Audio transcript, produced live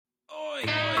Hello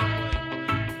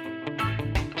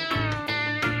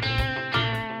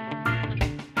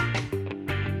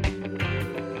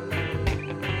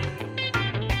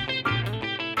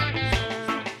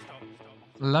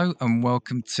and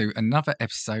welcome to another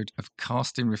episode of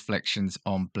Casting Reflections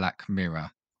on Black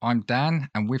Mirror. I'm Dan,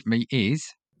 and with me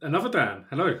is... Another Dan.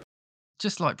 Hello.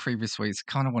 Just like previous weeks,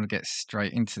 I kind of want to get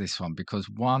straight into this one because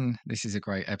one, this is a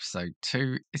great episode.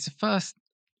 Two, it's the first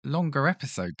longer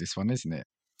episode, this one, isn't it?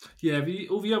 Yeah,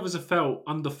 all the others have felt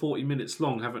under 40 minutes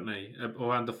long, haven't they?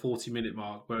 Around the 40-minute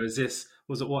mark. Whereas this,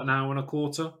 was it an hour and a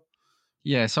quarter?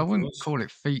 Yeah, so I wouldn't was. call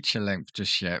it feature length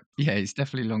just yet. Yeah, it's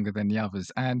definitely longer than the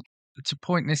others. And to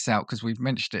point this out, because we've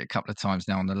mentioned it a couple of times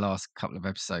now on the last couple of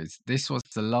episodes, this was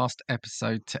the last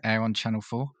episode to air on Channel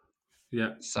 4.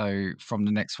 Yeah. So from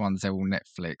the next ones, they're all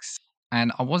Netflix.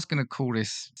 And I was going to call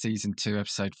this season 2,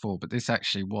 episode 4, but this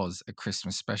actually was a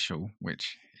Christmas special,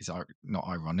 which is not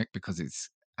ironic because it's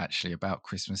actually about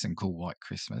Christmas and called White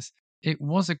Christmas. It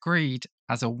was agreed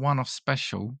as a one-off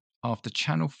special after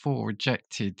Channel 4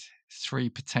 rejected 3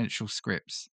 potential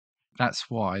scripts. That's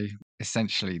why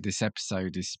essentially this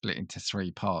episode is split into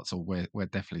 3 parts, or we're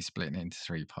definitely splitting it into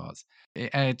 3 parts. It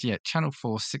aired, Channel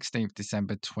 4, 16th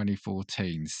December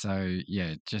 2014. So,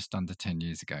 just under 10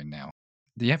 years ago now.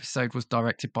 The episode was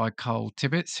directed by Carl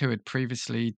Tibbets, who had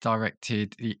previously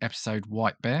directed the episode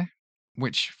White Bear,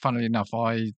 which, funnily enough,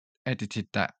 I edited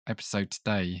that episode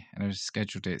today and I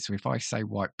scheduled it. So if I say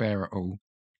White Bear at all,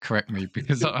 correct me,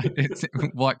 because it's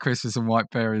White Christmas and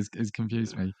White Bear is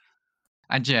confused me.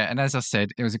 And and as I said,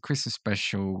 it was a Christmas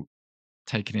special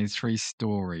taken in 3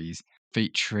 stories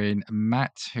featuring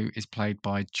Matt, who is played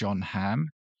by John Hamm,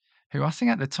 who I think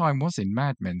at the time was in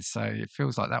Mad Men. So it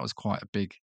feels like that was quite a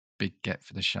big get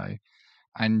for the show.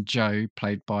 And Joe,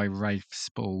 played by Rafe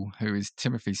Spall, who is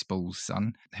Timothy Spall's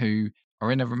son, who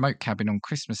are in a remote cabin on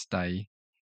Christmas Day.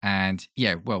 And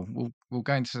we'll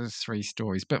go into the 3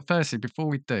 stories. But firstly, before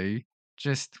we do,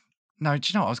 no, do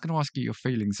you know what? I was going to ask you your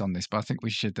feelings on this, but I think we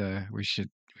should do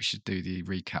the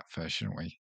recap first, shouldn't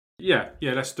we? Yeah,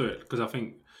 let's do it because I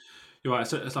think you're right.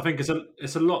 So I think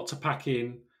it's a lot to pack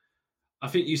in. I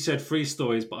think you said 3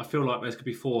 stories, but I feel like there's could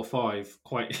be 4 or 5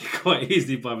 quite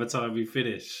easily by the time we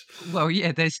finish. Well,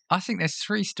 yeah, I think there's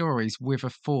 3 stories with a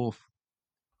 4th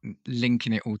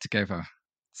linking it all together.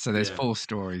 So there's 4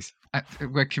 stories.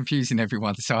 We're confusing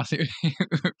everyone, so I think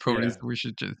probably we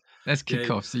should just let's kick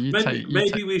off. So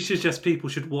maybe people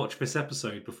should watch this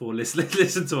episode before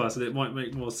listen to us, and it might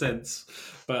make more sense.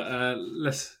 But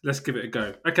let's give it a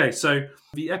go. Okay, so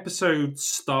the episode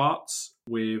starts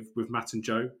with Matt and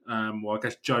Joe. Well, I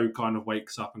guess Joe kind of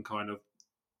wakes up and kind of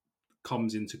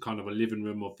comes into kind of a living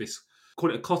room of this. Call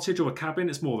it a cottage or a cabin.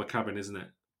 It's more of a cabin, isn't it?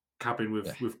 Cabin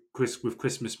with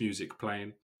Christmas music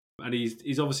playing. And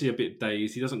he's obviously a bit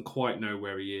dazed. He doesn't quite know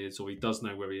where he is, or he does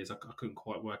know where he is. I couldn't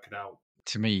quite work it out.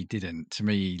 To me, he didn't. To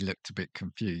me, he looked a bit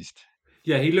confused.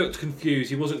 Yeah, he looked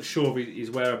confused. He wasn't sure of his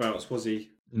whereabouts, was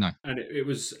he? No. And it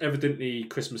was evidently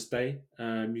Christmas Day.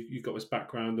 You got this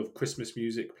background of Christmas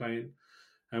music playing,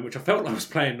 which I felt like was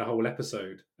playing the whole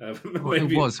episode. Well,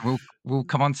 it was. We'll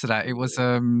come on to that. It was.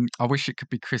 I wish it could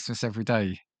be Christmas every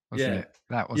day. Wasn't it?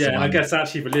 That was. Yeah, and I guess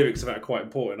actually the lyrics of that are quite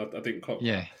important. I didn't clock.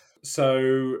 Yeah. That.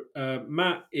 So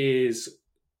Matt is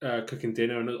cooking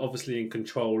dinner and obviously in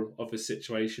control of this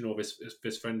situation or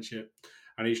this friendship,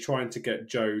 and he's trying to get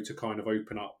Joe to kind of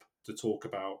open up to talk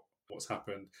about what's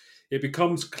happened. It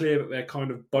becomes clear that they're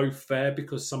kind of both there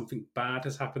because something bad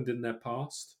has happened in their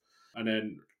past, and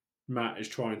then Matt is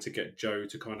trying to get Joe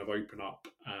to kind of open up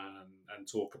and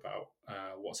talk about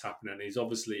what's happening. He's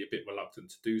obviously a bit reluctant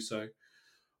to do so.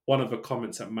 One of the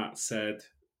comments that Matt said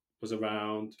was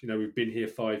around, we've been here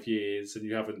 5 years and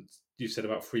you said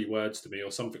about 3 words to me or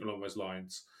something along those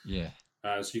lines. Yeah.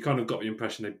 So you kind of got the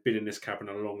impression they'd been in this cabin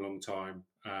a long, long time,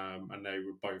 and they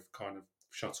were both kind of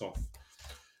shut off.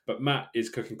 But Matt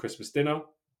is cooking Christmas dinner,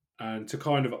 and to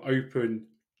kind of open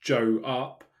Joe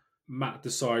up, Matt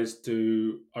decides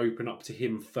to open up to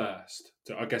him first,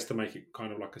 to make it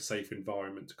kind of like a safe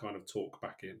environment to kind of talk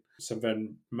back in. So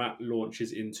then Matt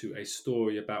launches into a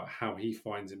story about how he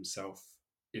finds himself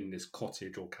in this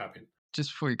cottage or cabin.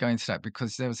 Just before you go into that,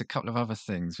 because there was a couple of other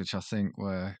things which I think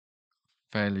were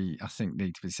need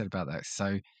to be said about that.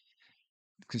 So,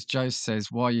 because Joe says,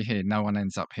 "Why are you here? No one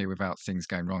ends up here without things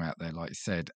going wrong out there," like you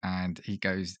said. And he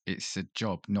goes, "It's a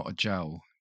job, not a jail,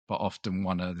 but often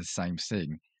one are the same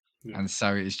thing." Yeah. And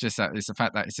so it's just that it's the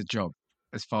fact that it's a job.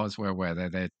 As far as we're aware, they're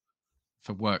there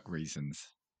for work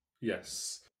reasons.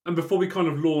 Yes. And before we kind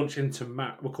of launch into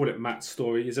Matt, we'll call it Matt's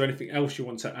story. Is there anything else you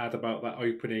want to add about that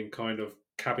opening kind of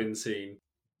cabin scene?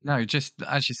 No, just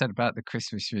as you said about the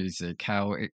Christmas music,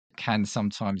 how can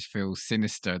sometimes feel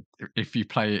sinister if you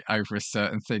play it over a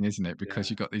certain thing, isn't it? Because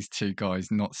Yeah, you've got these two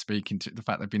guys not speaking to the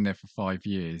fact they've been there for 5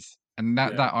 years. And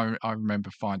that yeah, that I remember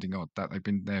finding odd that they've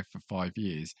been there for 5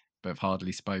 years but have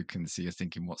hardly spoken. So you're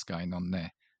thinking, what's going on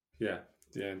there? yeah,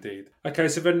 yeah, indeed. Okay,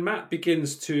 so then Matt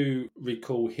begins to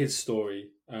recall his story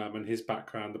and his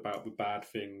background about the bad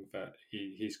thing that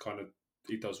he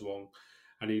does wrong,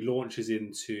 and he launches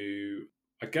into,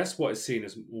 I guess, what is seen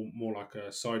as more like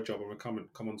a side job, and we'll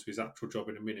come on to his actual job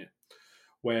in a minute,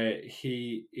 where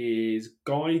he is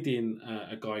guiding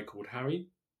a guy called Harry,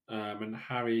 and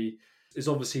Harry is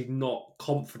obviously not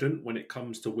confident when it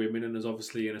comes to women, and is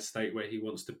obviously in a state where he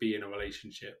wants to be in a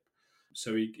relationship.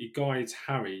 So he guides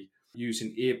Harry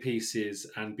using earpieces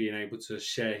and being able to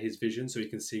share his vision, so he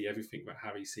can see everything that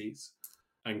Harry sees,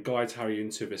 and guides Harry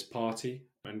into this party,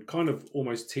 and kind of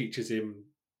almost teaches him,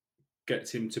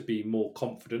 gets him to be more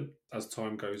confident as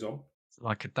time goes on. It's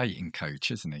like a dating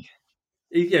coach, isn't he?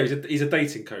 Yeah, he's a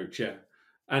dating coach. Yeah,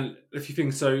 and if you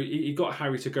think so, he got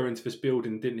Harry to go into this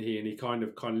building, didn't he? And he kind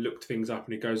of looked things up,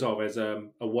 and he goes, "Oh, there's a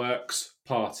works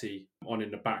party on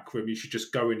in the back room. You should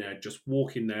just go in there, just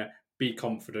walk in there, be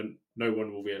confident. No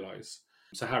one will realise."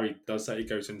 So Harry does that. He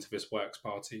goes into this works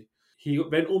party. He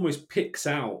then almost picks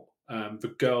out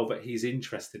the girl that he's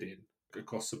interested in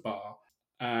across the bar,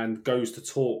 and goes to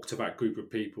talk to that group of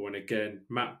people. And again,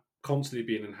 Matt constantly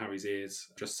being in Harry's ears,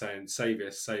 just saying, say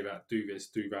this, say that, do this,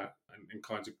 do that, and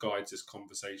kind of guides this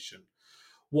conversation.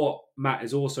 What Matt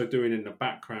is also doing in the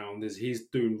background is he's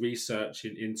doing research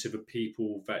into the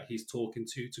people that he's talking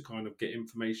to kind of get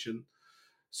information.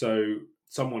 So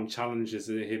someone challenges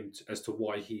him as to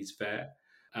why he's there,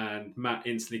 and Matt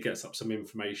instantly gets up some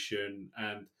information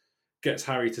and gets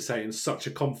Harry to say it in such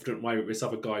a confident way that this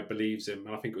other guy believes him.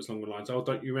 And I think it was along the lines, "Oh,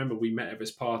 don't you remember we met at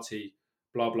this party?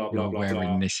 Blah blah blah You're blah wearing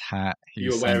blah. this hat. He You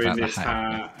was were saying wearing about the this hat.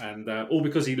 Yeah. hat," and all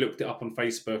because he looked it up on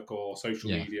Facebook or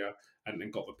social Yeah. media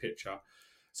and got the picture.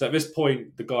 So at this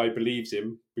point, the guy believes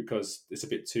him because it's a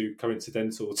bit too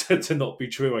coincidental to not be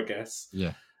true, I guess.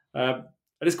 Yeah. And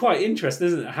it's quite interesting,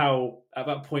 isn't it? How at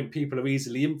that point people are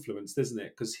easily influenced, isn't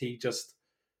it? Because he just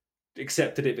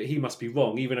accepted it that he must be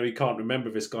wrong, even though he can't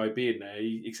remember this guy being there.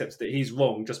 He accepts that he's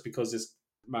wrong just because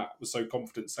Matt was so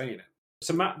confident saying it.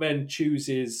 So Matt then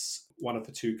chooses one of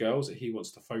the two girls that he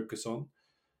wants to focus on,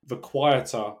 the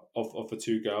quieter of the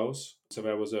two girls. So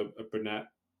there was a brunette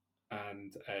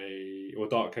and a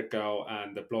dark haired girl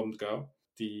and a blonde girl.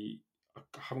 I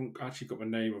haven't actually got the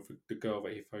name of the girl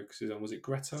that he focuses on. Was it I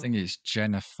Greta? think it's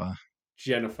Jennifer.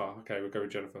 Jennifer. Okay, we'll go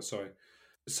with Jennifer. Sorry.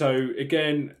 So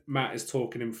again, Matt is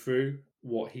talking him through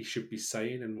what he should be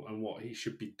saying and what he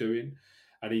should be doing,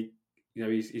 and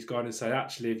he's going to say,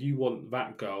 actually, if you want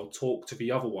that girl, talk to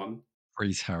the other one,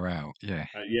 Freeze her out. Yeah.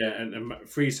 yeah, and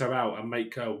freeze her out and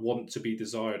make her want to be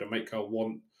desired and make her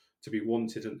want to be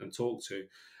wanted and talked to.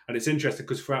 And it's interesting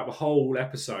because throughout the whole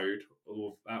episode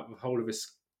or throughout the whole of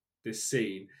this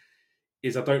scene,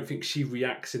 is I don't think she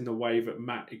reacts in the way that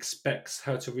Matt expects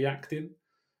her to react in.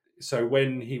 So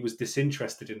when he was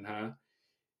disinterested in her,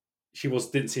 she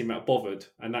didn't seem that bothered,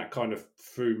 and that kind of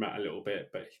threw Matt a little bit,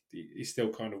 but he still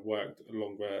kind of worked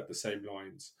along the same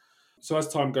lines. So as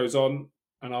time goes on,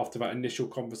 and after that initial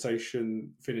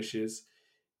conversation finishes,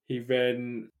 he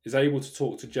then is able to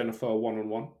talk to Jennifer one on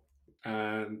one,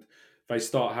 and they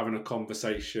start having a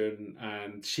conversation,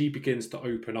 and she begins to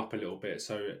open up a little bit.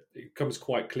 So it becomes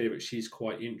quite clear that she's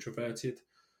quite introverted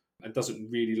and doesn't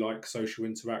really like social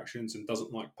interactions and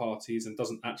doesn't like parties and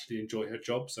doesn't actually enjoy her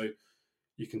job. So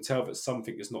you can tell that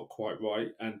something is not quite right.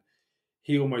 And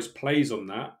he almost plays on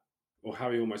that, or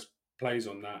Harry almost plays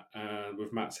on that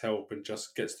with Matt's help, and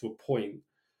just gets to a point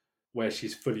where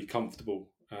she's fully comfortable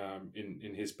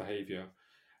in his behaviour.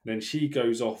 Then she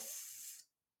goes off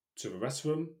to the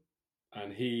restroom,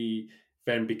 and he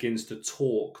then begins to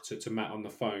talk to Matt on the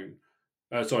phone.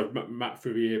 Matt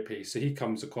through the earpiece. So he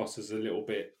comes across as a little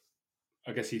bit,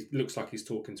 I guess he looks like he's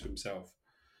talking to himself.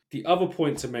 The other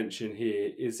point to mention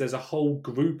here is there's a whole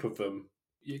group of them.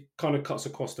 It kind of cuts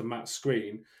across to Matt's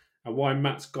screen, and while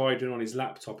Matt's guiding on his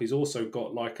laptop, he's also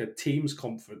got like a Teams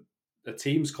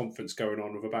conference going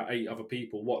on with about 8 other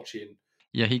people watching.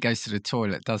 Yeah, he goes to the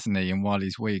toilet, doesn't he? And while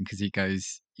he's weeing, because he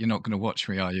goes, "You're not going to watch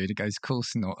me, are you?" And he goes, "Of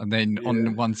course not." And then on the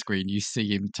Yeah, one screen, you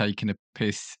see him taking a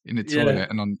piss in the yeah. toilet,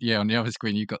 and on the other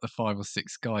screen, you've got the 5 or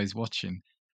 6 guys watching.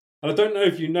 And I don't know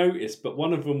if you noticed, but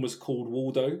one of them was called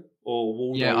Waldo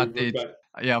or Yeah, I Waldo did. Rebecca.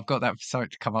 Yeah, I've got that something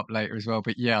to come up later as well.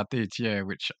 But yeah, I did. Yeah,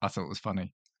 which I thought was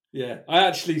funny. Yeah, I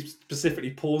actually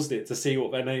specifically paused it to see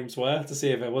what their names were, to see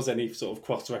if there was any sort of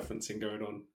cross-referencing going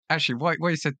on. Actually, why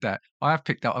you said that, I have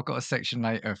picked up. I've got a section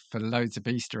later for loads of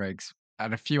Easter eggs,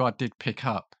 and a few I did pick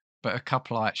up. but a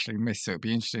couple I actually missed. So it'd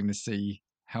be interesting to see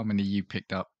how many you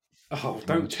picked up Oh, from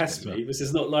don't watching it test as well. me. This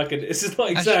is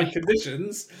not exam Actually,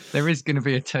 conditions. there is going to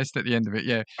be a test at the end of it.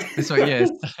 Yeah, that's right. Yeah.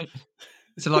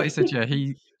 So like you said, yeah,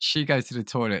 she goes to the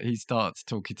toilet. He starts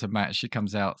talking to Matt. She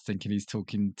comes out thinking he's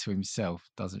talking to himself,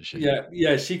 doesn't she? Yeah,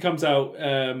 yeah, she comes out,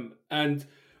 and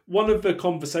one of the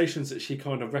conversations that she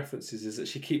kind of references is that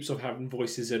she keeps on having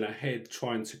voices in her head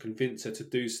trying to convince her to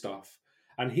do stuff,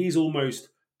 and he's almost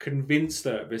convinced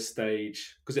her at this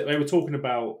stage because they were talking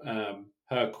about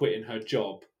her quitting her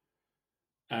job,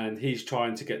 and he's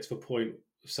trying to get to the point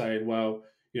of saying, "Well,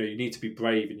 you need to be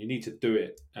brave and you need to do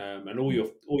it, and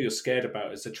Mm, all you're scared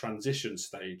about is the transition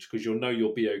stage because you'll know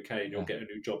you'll be okay and you'll yeah. get a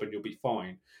new job and you'll be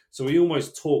fine." So he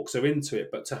almost talks her into it,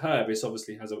 but to her, this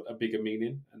obviously has a bigger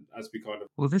meaning, and as we kind of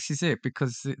Well, this is it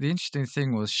because the interesting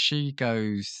thing was she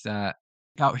goes that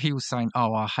oh, he was saying,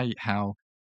 "Oh, I hate how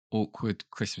awkward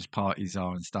Christmas parties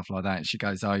are and stuff like that." And she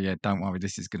goes, "Oh yeah, don't worry,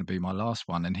 this is going to be my last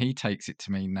one." And he takes it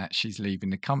to mean that she's leaving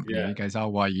the company. And yeah, he goes, "Oh,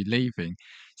 why are you leaving?"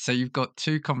 So you've got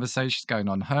two conversations going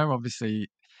on. Her obviously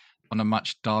on a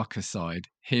much darker side,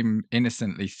 him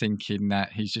innocently thinking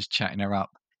that he's just chatting her up,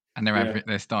 and yeah,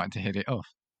 they're starting to hit it off.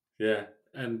 yeah,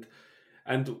 and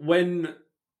when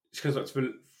she comes back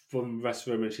from the rest of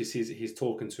the room and she sees that he's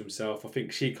talking to himself, I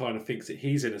think she kind of thinks that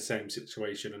he's in the same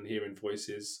situation and hearing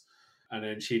voices, and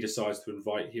then she decides to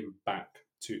invite him back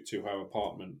to her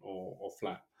apartment or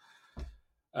flat.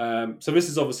 So this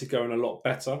is obviously going a lot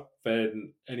better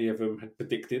than any of them had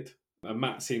predicted. And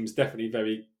Matt seems definitely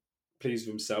very pleased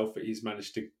with himself that he's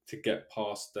managed to get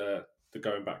past the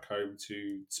going back home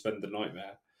to spend the night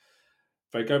there.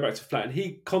 They go back to flat, and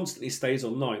he constantly stays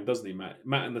online, doesn't he, Matt?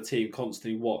 Matt and the team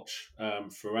constantly watch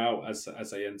throughout as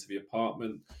they enter the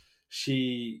apartment.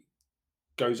 She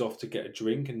goes off to get a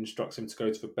drink and instructs him to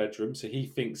go to the bedroom. So he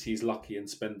thinks he's lucky in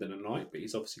spending a night, but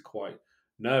he's obviously quite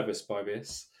nervous by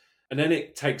this. And then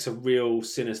it takes a real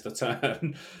sinister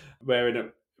turn, where in a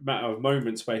matter of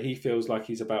moments where he feels like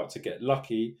he's about to get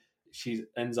lucky, she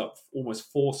ends up almost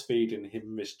force feeding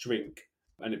him this drink,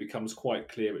 and it becomes quite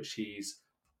clear that she's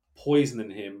poisoning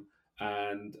him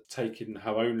and taking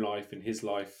her own life and his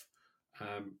life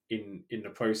in the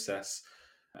process.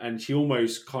 And she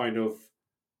almost kind of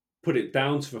put it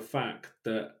down to the fact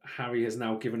that Harry has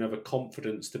now given her the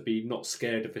confidence to be not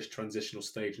scared of this transitional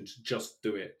stage and to just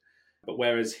do it. But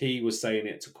whereas he was saying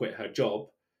it to quit her job,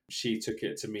 she took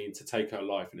it to mean to take her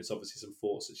life. And it's obviously some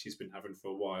thoughts that she's been having for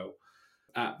a while.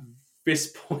 At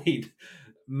this point,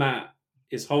 Matt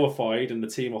is horrified and the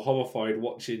team are horrified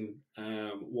watching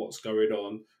what's going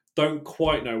on. Don't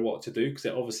quite know what to do because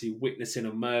they're obviously witnessing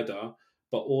a murder,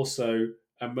 but also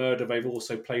a murder they've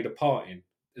also played a part in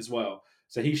as well.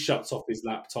 So he shuts off his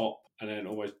laptop and then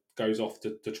almost goes off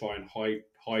to try and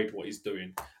hide what he's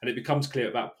doing. And it becomes clear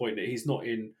at that point that he's not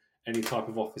in any type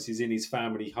of office. He's in his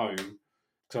family home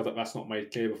because that's not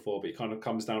made clear before. But he kind of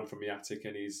comes down from the attic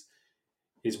and he's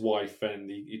his wife and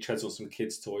he treads on some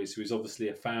kids' toys. So he's obviously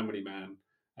a family man.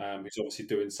 Who's obviously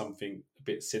doing something a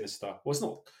bit sinister. Well, it's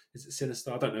not. Is it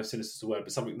sinister? I don't know if sinister is the word,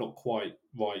 but something not quite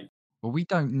right. Well, we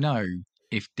don't know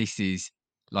if this is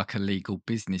like a legal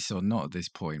business or not at this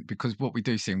point, because what we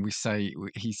do see, and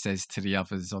he says to the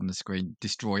others on the screen,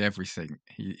 "Destroy everything."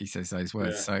 He says those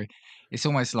words. Yeah, So it's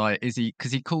almost like is he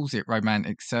because he calls it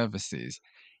romantic services.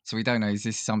 So we don't know is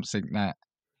this something that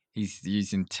he's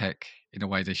using tech in a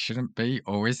way they shouldn't be,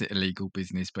 or is it a legal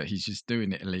business but he's just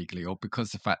doing it illegally, or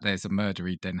because the fact there's a murder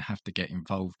he'd then have to get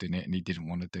involved in it and he didn't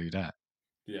want to do that.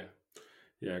 yeah,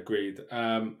 yeah. Agreed.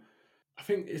 I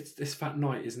think it's that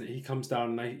night, isn't it? He comes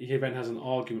down and he then has an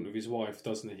argument with his wife,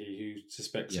 doesn't he? Who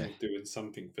suspects him Yeah, of doing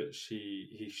something that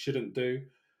he shouldn't do,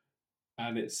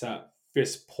 and it's at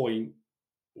this point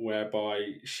whereby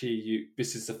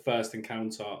this is the first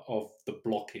encounter of the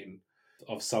blocking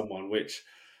of someone, which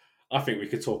I think we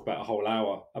could talk about a whole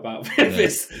hour about yeah,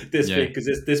 this thing yeah, because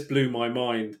this blew my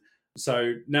mind.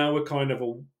 So now we're kind of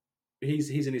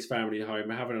he's in his family home,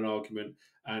 we're having an argument,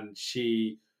 and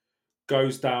she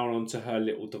goes down onto her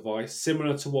little device,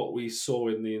 similar to what we saw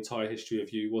in the entire history of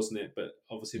you, wasn't it? But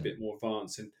obviously a yeah. bit more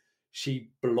advanced, and she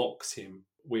blocks him,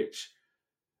 which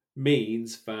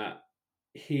means that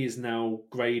he is now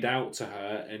greyed out to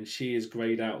her and she is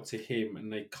greyed out to him,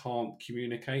 and they can't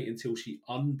communicate until she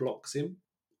unblocks him,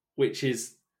 which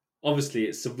is obviously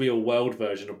it's a real world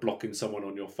version of blocking someone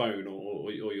on your phone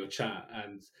or your chat,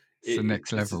 and It's the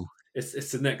next it's level.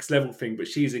 it's the next level thing. But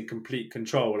she's in complete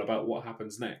control about what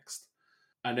happens next,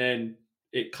 and then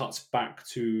it cuts back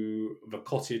to the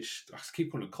cottage. I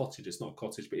keep calling it cottage. It's not a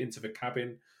cottage, but into the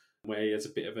cabin where he has a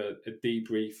bit of a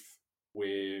debrief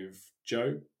with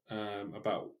Joe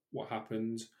about what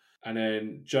happened, and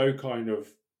then Joe kind of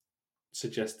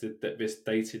suggested that this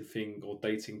dating thing or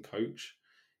dating coach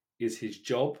is his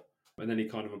job. And then he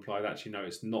kind of implied, actually, no,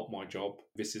 it's not my job.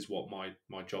 This is what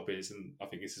my job is. And I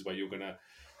think this is where you're going to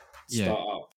Yeah. start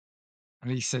up.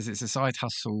 And he says it's a side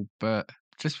hustle, but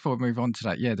just before we move on to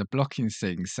that, yeah, the blocking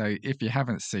thing. So if you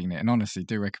haven't seen it, and honestly,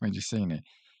 do recommend you seeing it.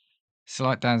 So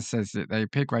like Dan says that they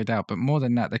appear grayed out, but more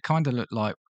than that, they kind of look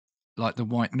like the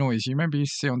white noise. You remember you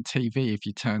see on TV if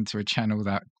you turn to a channel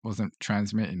that wasn't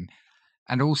transmitting.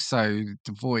 And also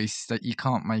the voice that you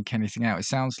can't make anything out. It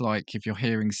sounds like if you're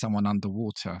hearing someone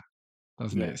underwater,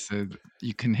 doesn't Yeah. it? So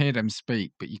you can hear them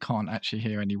speak, but you can't actually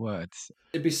hear any words.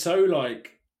 It'd be so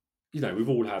like, we've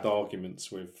all had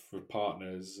arguments with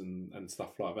partners and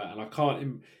stuff like that. And I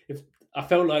can't, if I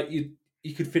felt like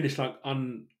you could finish like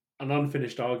an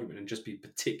unfinished argument and just be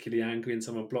particularly angry and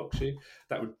someone blocks you,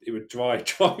 it would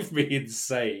drive me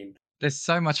insane. There's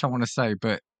so much I want to say,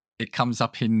 but it comes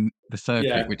up in the third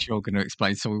Yeah. bit, which you're going to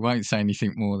explain, so we won't say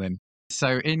anything more then.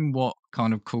 So in What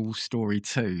Kind of Cool Story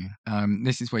 2,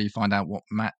 this is where you find out what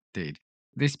Matt did.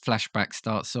 This flashback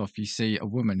starts off, you see a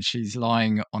woman, she's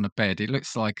lying on a bed. It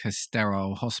looks like a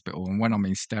sterile hospital. And when I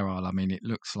mean sterile, I mean it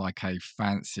looks like a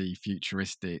fancy,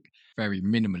 futuristic, very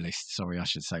minimalist, sorry, I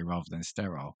should say, rather than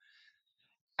sterile.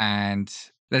 And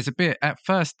there's a bit, at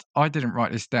first, I didn't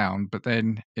write this down, but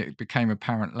then it became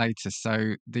apparent later.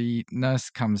 So the nurse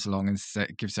comes along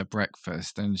and gives her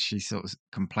breakfast, and she sort of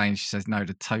complains. She says, "No,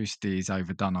 the toasty is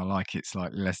overdone. I like it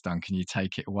slightly less done. Can you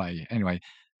take it away?" Anyway,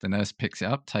 the nurse picks it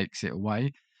up, takes it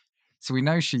away. So we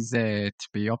know she's there to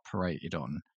be operated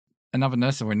on. Another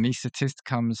nurse or anaesthetist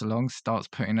comes along, starts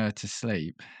putting her to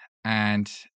sleep. And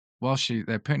while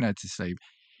they're putting her to sleep,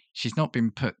 she's not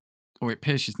been put, or it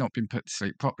appears she's not been put to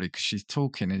sleep properly because she's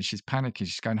talking and she's panicking.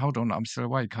 She's going, "Hold on, I'm still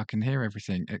awake. I can hear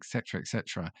everything," etc.,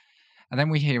 etc. And then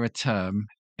we hear a term,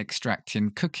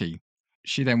 extracting cookie.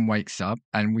 She then wakes up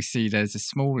and we see there's a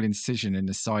small incision in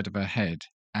the side of her head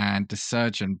and the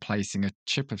surgeon placing a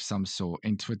chip of some sort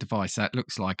into a device that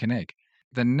looks like an egg.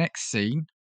 The next scene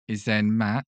is then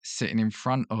Matt sitting in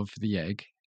front of the egg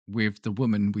with the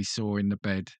woman we saw in the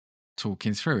bed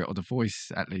talking through it, or the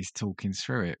voice at least talking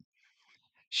through it.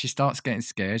 She starts getting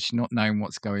scared, she's not knowing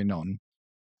what's going on.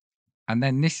 And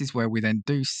then this is where we then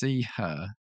do see her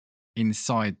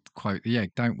inside, quote, the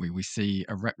egg, don't we? We see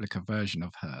a replica version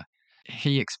of her.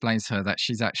 He explains to her that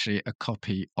she's actually a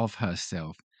copy of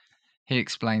herself. He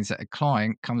explains that a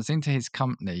client comes into his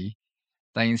company,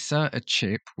 they insert a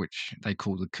chip, which they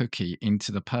call the cookie,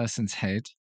 into the person's head.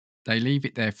 They leave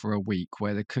it there for a week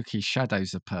where the cookie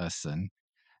shadows a person,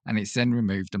 and it's then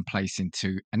removed and placed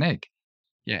into an egg.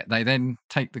 Yeah, they then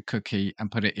take the cookie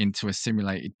and put it into a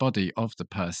simulated body of the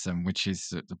person, which is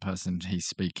the person he's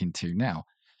speaking to now.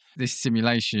 This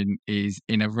simulation is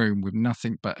in a room with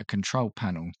nothing but a control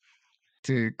panel.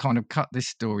 To kind of cut this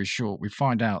story short, we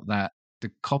find out that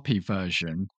the copy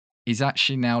version is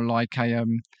actually now like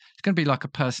it's going to be like a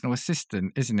personal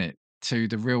assistant, isn't it, to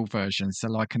the real version? So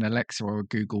like an Alexa or a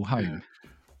Google Home.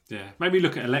 Yeah. Maybe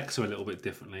look at Alexa a little bit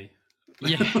differently.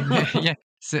 Yeah, yeah.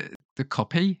 So the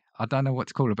copy, I don't know what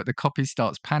to call it, but the copy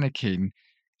starts panicking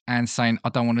and saying, "I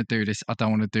don't want to do this. I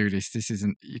don't want to do this.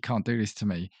 You can't do this to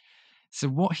me." So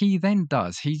what he then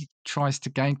does, he tries to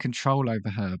gain control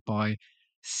over her by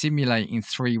simulating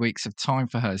 3 weeks of time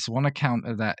for her. So on account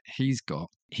of that he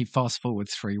fast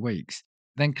forwards 3 weeks,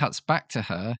 then cuts back to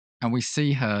her, and we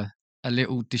see her a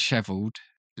little disheveled,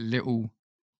 little,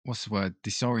 what's the word,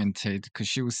 disoriented, because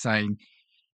she was saying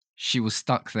she was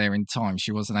stuck there in time.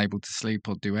 She wasn't able to sleep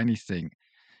or do anything,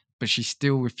 but she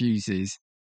still refuses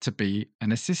to be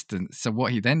an assistant. So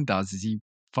what he then does is he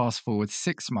fast forwards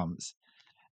 6 months,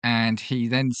 and he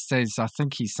then says, I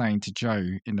think he's saying to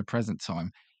Joe in the present time,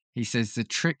 he says the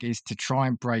trick is to try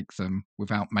and break them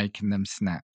without making them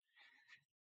snap.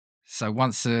 So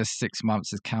once the 6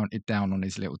 months is counted down on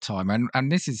his little time,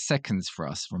 and this is seconds for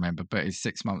us, remember, but it's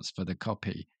 6 months for the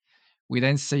copy. We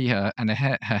then see her, and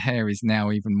her hair is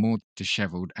now even more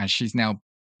disheveled, and she's now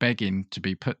begging to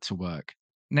be put to work.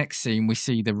 Next scene, we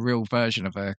see the real version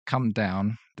of her come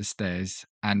down the stairs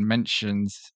and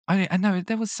mentions, I know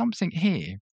there was something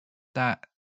here that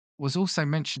was also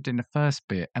mentioned in the first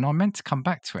bit, and I meant to come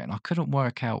back to it, and I couldn't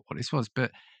work out what this was.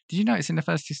 But did you notice in the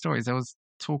first 2 stories there was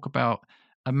talk about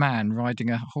a man riding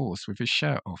a horse with his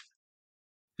shirt off?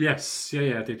 Yes.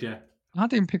 Yeah, I did, yeah. I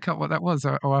didn't pick up what that was,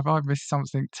 or have I missed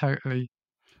something totally?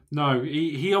 No, so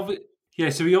he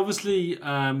obviously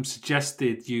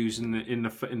suggested using it in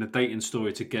the dating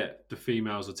story to get the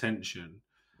female's attention,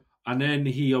 and then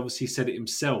he obviously said it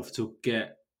himself to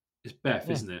get, it's Beth,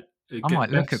 Yeah. isn't it? It I might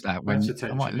get look at best that best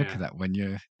attention. Yeah, when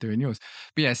you're doing yours.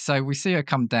 But yeah, so we see her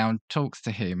come down, talks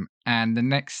to him, and the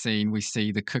next scene we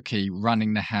see the cookie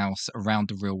running the house around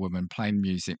the real woman, playing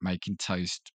music, making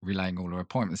toast, relaying all her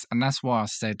appointments. And that's why I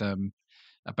said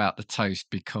about the toast,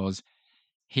 because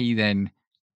he then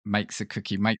makes a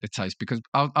cookie, make the toast, because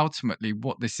ultimately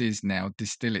what this is now,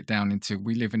 distill it down into,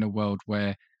 we live in a world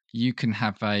where you can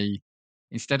have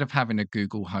instead of having a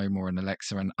Google Home or an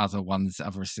Alexa and other ones,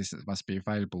 other assistants must be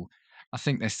available. I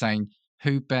think they're saying,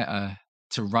 who better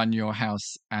to run your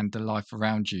house and the life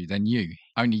around you than you?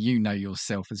 Only you know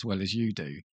yourself as well as you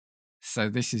do. So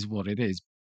this is what it is.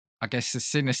 I guess the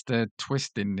sinister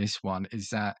twist in this one is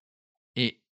that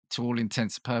it, to all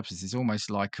intents and purposes, is almost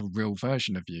like a real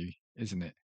version of you, isn't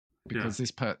it? yeah. Because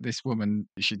this woman,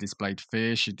 she displayed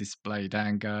fear, she displayed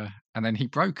anger, and then he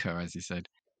broke her, as he said.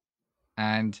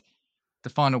 And the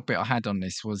final bit I had on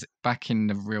this was, back in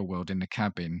the real world in the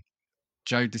cabin,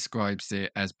 Joe describes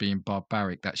it as being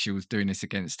barbaric that she was doing this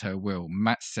against her will.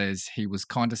 Matt says he was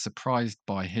kind of surprised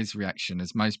by his reaction,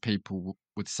 as most people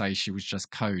would say she was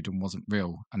just code and wasn't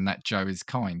real, and that Joe is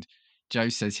kind. Joe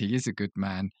says he is a good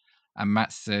man, and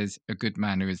Matt says, a good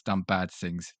man who has done bad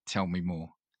things. Tell me more.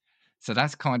 So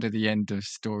that's kind of the end of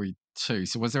story 2.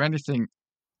 So was there anything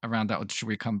around that, or should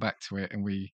we come back to it and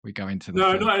we go into the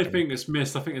No, third not story? anything that's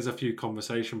missed. I think there's a few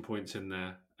conversation points in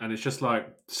there, and it's just like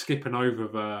skipping over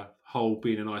the whole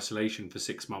being in isolation for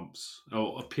 6 months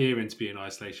or appearing to be in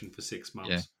isolation for six Yeah.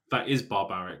 months. That is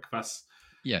barbaric.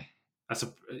 Yeah. That's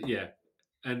a yeah,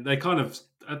 and they kind of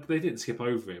they didn't skip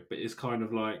over it, but it's kind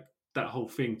of like that whole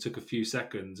thing took a few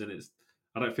seconds, and it's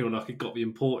I don't feel like it got the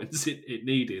importance it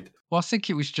needed. Well, I think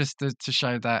it was just to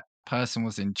show that person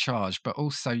was in charge, but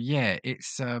also, yeah,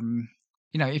 it's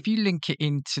if you link it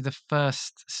into the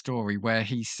first story where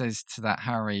he says to that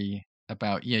Harry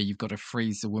about, yeah, you've got to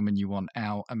freeze the woman you want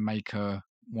out and make her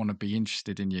want to be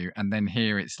interested in you, and then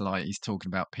here it's like he's talking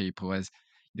about people as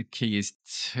the key is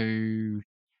to,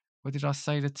 what did I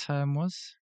say the term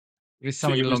was? It was So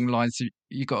something it was along the lines of,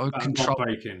 you got to not control.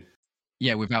 breaking.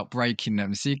 Yeah, without breaking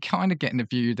them. So you're kind of getting the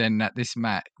view then that this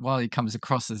Matt, while he comes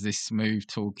across as this smooth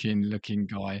talking looking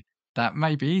guy, that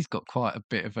maybe he's got quite a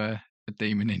bit of a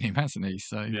demon in him, hasn't he?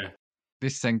 So Yeah.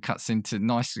 this then cuts into,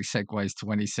 nicely segues to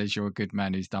when he says, you're a good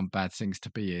man who's done bad things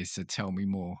to be here, so tell me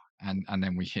more. And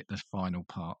then we hit the final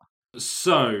part.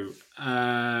 So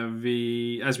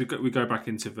the as we go back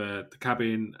into the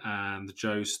cabin, and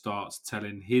Joe starts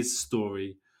telling his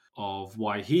story of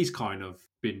why he's kind of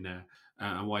been there,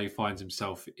 and why he finds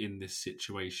himself in this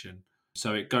situation.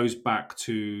 So it goes back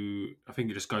to, I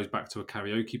think it just goes back to a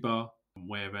karaoke bar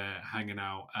where they're hanging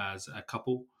out as a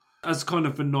couple. As kind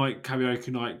of the karaoke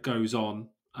night goes on,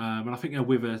 and I think they're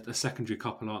with a secondary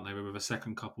couple, aren't they? We're with a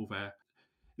second couple there.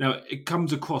 Now, it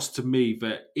comes across to me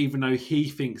that even though he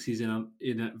thinks he's in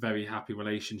a very happy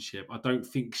relationship, I don't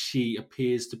think she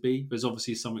appears to be. There's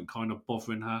obviously something kind of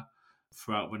bothering her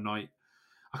throughout the night.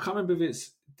 I can't remember if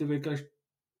it's, do they go,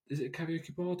 is it a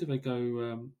karaoke bar? Do they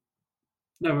go,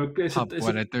 no, Pub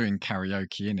where they're doing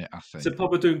karaoke in it, I it's a think.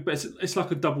 pub are doing, but it's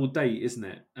like a double date, isn't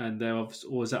it? And they're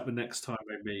or is that the next time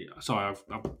they meet? Sorry,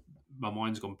 my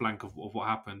mind's gone blank of what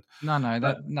happened.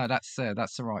 But No, that's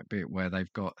the right bit where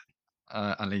they've got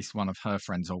at least one of her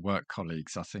friends or work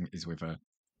colleagues, I think, is with her.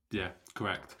 yeah,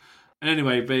 correct.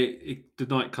 Anyway, the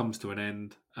night comes to an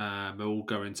end. They're all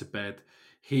going to bed.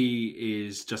 He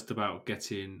is just about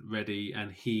getting ready,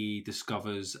 and he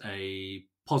discovers a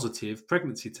positive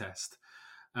pregnancy test.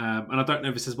 And I don't know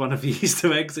if this is one of the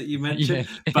Easter eggs that you Yeah, mentioned,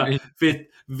 but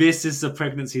this is the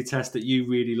pregnancy test that you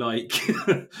really like.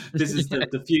 This is yeah.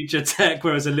 the future tech,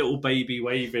 where there's a little baby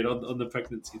waving on the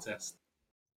pregnancy test.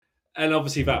 And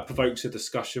obviously, that provokes a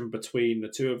discussion between the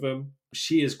two of them.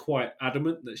 She is quite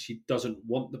adamant that she doesn't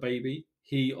want the baby.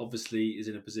 He obviously is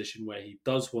in a position where he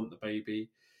does want the baby.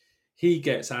 He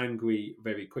gets angry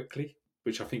very quickly,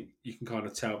 which I think you can kind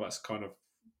of tell that's kind of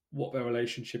what their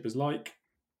relationship is like.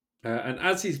 And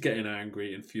as he's getting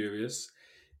angry and furious,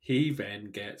 he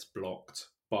then gets blocked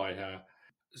by her.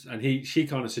 And she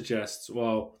kind of suggests,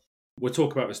 well, we'll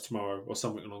talk about this tomorrow or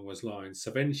something along those lines. So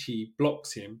then she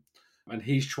blocks him, and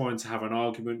he's trying to have an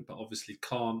argument, but obviously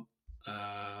can't,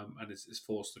 and is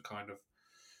forced to kind of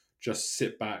just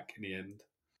sit back in the end.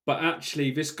 But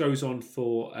actually, this goes on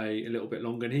for a little bit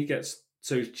longer, and he gets,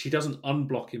 so she doesn't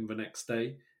unblock him the next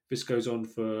day. This goes on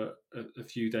for a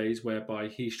few days, whereby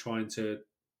he's trying to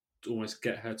almost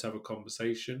get her to have a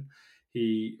conversation.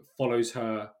 He follows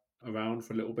her around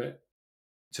for a little bit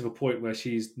to the point where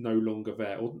she's no longer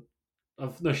there. Or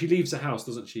no, she leaves the house,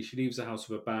 doesn't she? She leaves the house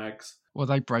with her bags. Well,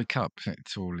 they break up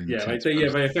to all Yeah, intents they and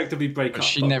purposes, effectively break but up.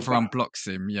 she But never unblocks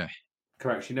him. Yeah,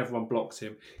 Correct. She never unblocks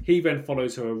him. He then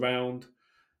follows her around,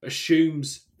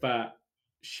 assumes that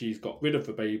she's got rid of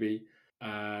the baby,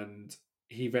 and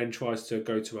he then tries to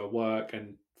go to her work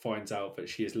and finds out that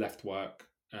she has left work,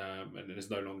 and is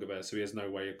no longer there. So he has no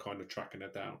way of kind of tracking her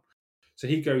down. So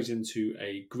he goes into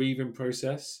a grieving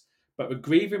process. But the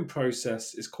grieving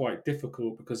process is quite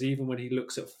difficult because even when he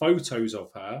looks at photos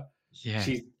of her, Yeah.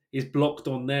 she is blocked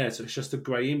on there. So it's just a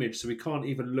grey image. So we can't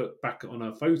even look back on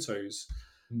her photos.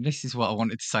 This is what I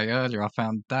wanted to say earlier. I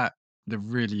found that the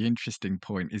really interesting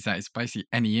point is that it's basically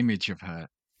any image of her.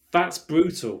 That's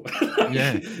brutal.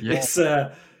 Yeah, yeah, It's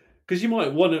because you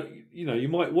might want to, you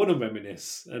might want to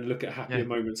reminisce and look at happier yeah.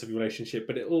 moments of your relationship,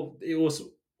 but it also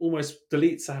almost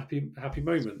deletes the happy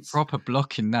moments. Proper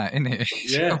blocking that, isn't it?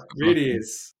 It's Yeah, proper really blocking.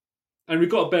 is. And we've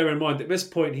got to bear in mind at this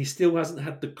point he still hasn't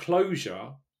had the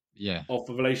closure Yeah, of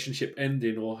the relationship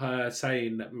ending or her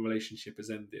saying that the relationship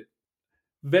has ended.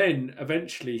 Then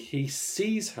eventually he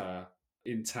sees her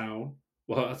in town.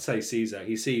 Well, I'd say sees her.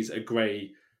 He sees a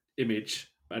grey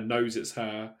image and knows it's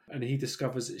her, and he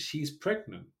discovers that she's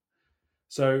pregnant.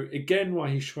 So again, while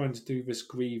he's trying to do this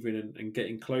grieving and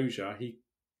getting closure, he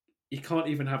can't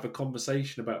even have a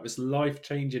conversation about this life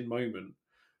changing moment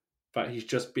that he's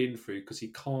just been through because he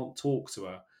can't talk to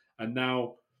her. And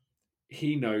now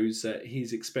he knows that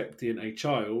he's expecting a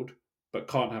child, but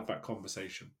can't have that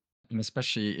conversation. and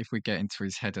especially if we get into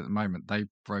his head at the moment, they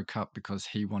broke up because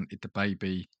he wanted the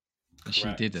baby and she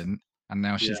Correct. didn't, and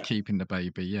now she's Yeah. keeping the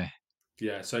baby. Yeah,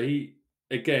 Yeah. So he,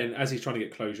 again, as he's trying to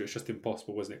get closure, it's just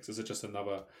impossible, wasn't it? Because it's just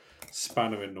another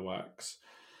spanner in the works.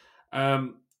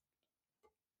 Um,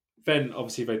 then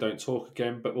obviously they don't talk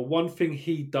again. But the one thing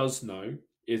he does know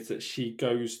is that she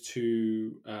goes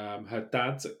to her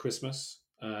dad's at Christmas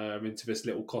into this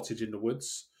little cottage in the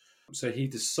woods. So he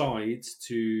decides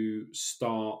to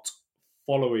start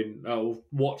following,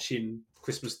 watching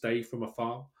Christmas Day from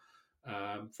afar,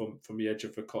 from the edge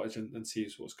of the cottage and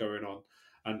sees what's going on.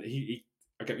 And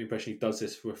I get the impression he does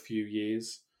this for a few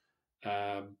years.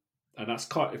 And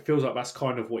it feels like that's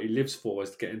kind of what he lives for,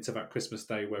 is to get into that Christmas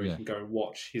Day where he yeah. can go and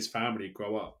watch his family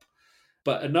grow up.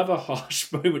 But another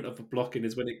harsh moment of the blocking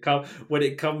is when it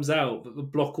comes out that the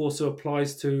block also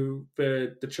applies to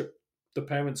the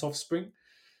parents' offspring.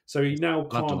 So It's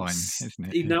bloodline, isn't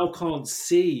it? he Yeah, now can't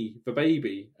see the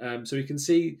baby. So he can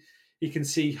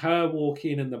see her walk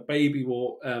in and the baby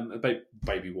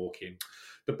baby walk in,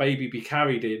 the baby be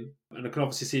carried in, and I can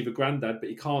obviously see the granddad, but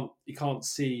he can't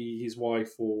see his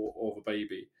wife or the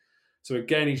baby. So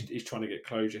again, he's trying to get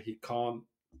closure. He can't.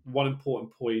 One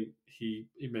important point he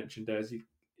mentioned there is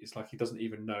it's like he doesn't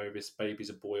even know if this baby's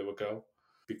a boy or a girl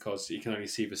because he can only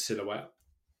see the silhouette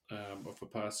of the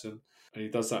person. And he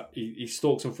does that. He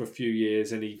stalks them for a few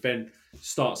years, and he then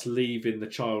starts leaving the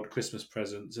child Christmas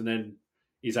presents, and then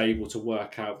he's able to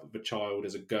work out that the child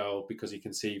is a girl because he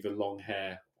can see the long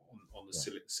hair on the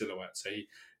yeah. silhouette. So he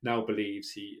now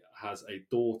believes he has a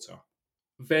daughter.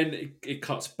 Then it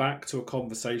cuts back to a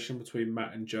conversation between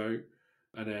Matt and Joe,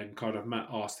 and then kind of Matt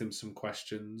asked him some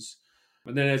questions.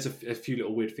 And then there's a few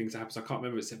little weird things that happens. I can't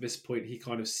remember. It's at this point he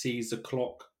kind of sees the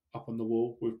clock up on the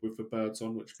wall with the birds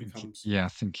on, which becomes Yeah, I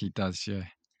think he does. Yeah,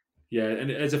 yeah. And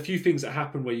there's a few things that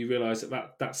happen where you realise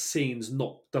that scene's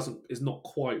is not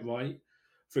quite right.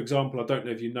 For example, I don't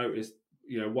know if you noticed,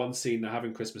 one scene they're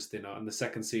having Christmas dinner, and the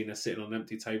second scene they're sitting on an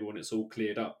empty table and it's all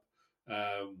cleared up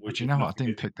oh, do you with know what? I nothing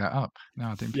didn't in. pick that up. No,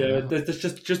 I didn't pick Yeah, that up. there's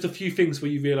just a few things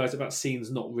where you realise that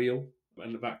scene's not real,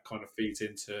 and that kind of feeds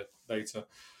into later.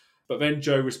 But then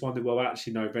Joe responded, "Well,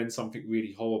 actually, no. Then something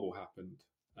really horrible happened,"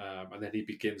 and then he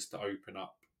begins to open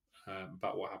up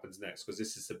about what happens next because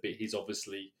this is the bit he's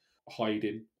obviously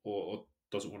hiding or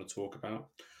doesn't want to talk about.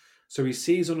 So he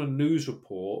sees on a news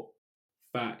report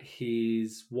that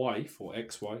his wife or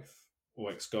ex-wife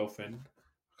or ex-girlfriend,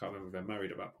 I can't remember if they're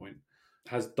married at that point,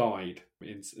 has died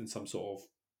in some sort of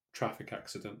traffic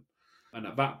accident. And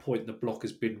at that point, the block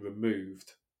has been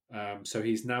removed. So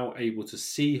he's now able to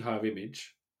see her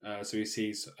image. So he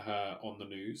sees her on the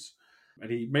news.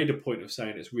 And he made a point of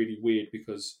saying it's really weird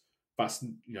because that's,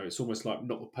 it's almost like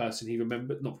not the person he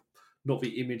remembered, not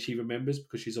the image he remembers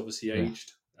because she's obviously Yeah,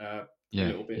 aged a yeah,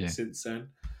 little bit yeah. since then.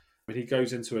 But he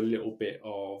goes into a little bit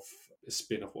of a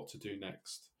spin of what to do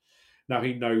next. Now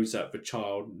he knows that the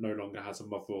child no longer has a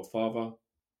mother or father,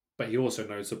 but he also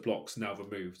knows the block's now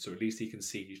removed, so at least he can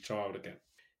see his child again.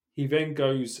 He then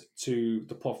goes to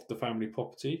the family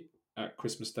property at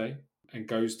Christmas Day and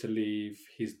goes to leave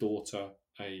his daughter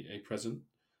a present.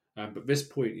 But at this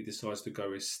point, he decides to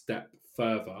go a step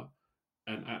further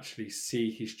and actually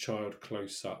see his child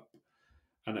close up.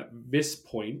 And at this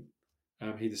point,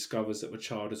 he discovers that the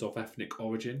child is of ethnic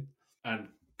origin and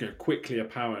quickly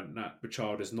apparent that the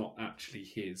child is not actually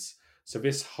his. So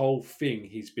this whole thing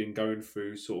he's been going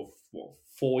through, sort of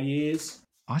 4 years.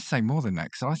 I say more than that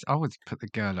because I would put the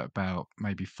girl at about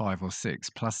maybe 5 or 6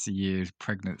 plus the year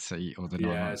pregnancy or the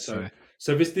nine Yeah, months. so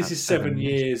So this that's is 7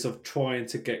 years. 7 years of trying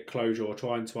to get closure or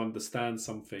trying to understand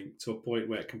something to a point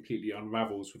where it completely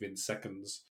unravels within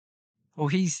seconds. Well,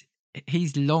 he's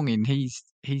longing.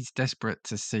 He's desperate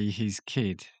to see his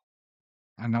kid,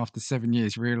 and after 7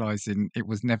 years, realizing it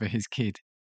was never his kid,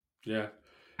 Yeah,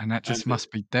 and that and just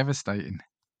must be devastating.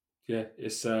 yeah,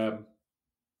 it's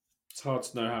hard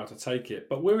to know how to take it,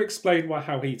 but we'll explain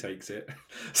how he takes it.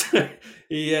 So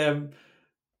he so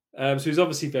he's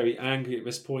obviously very angry at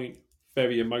this point,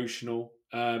 very emotional.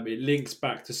 It links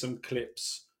back to some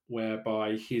clips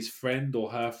whereby his friend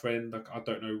or her friend, I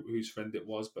don't know whose friend it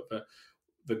was, but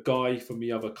the guy from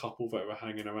the other couple that we're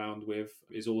hanging around with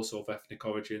is also of ethnic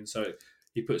origin. So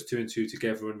he puts two and two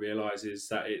together and realizes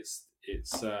that it's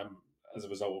as a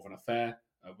result of an affair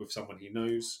with someone he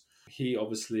knows. He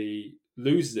obviously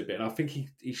loses a bit, and I think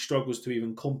he struggles to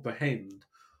even comprehend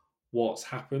what's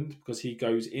happened because he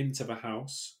goes into the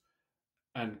house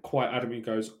and quite adamantly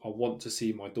goes, "I want to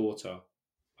see my daughter.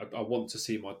 I want to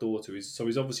see my daughter." So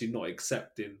he's obviously not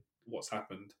accepting what's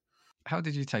happened. How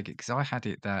did you take it? Because I had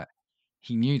it that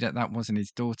he knew that that wasn't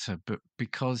his daughter, but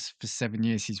because for 7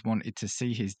 years he's wanted to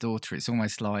see his daughter, it's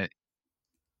almost like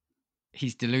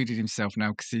he's deluded himself now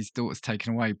because his daughter's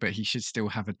taken away, but he should still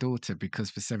have a daughter because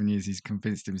for 7 years he's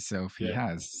convinced himself he Yeah,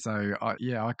 has. So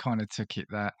I kind of took it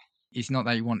that it's not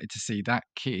that he wanted to see that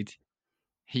kid;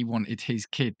 he wanted his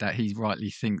kid that he rightly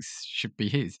thinks should be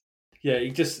his. yeah.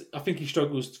 I think he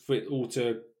struggles for it all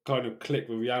to kind of click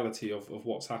the reality of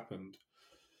what's happened,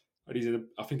 and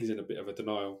I think he's in a bit of a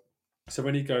denial. So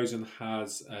when he goes and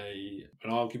has an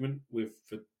argument with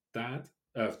the granddad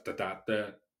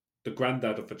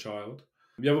of the child.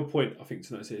 The other point I think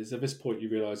to notice is at this point you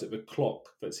realise that the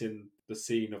clock that's in the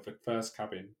scene of the first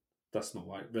cabin, that's not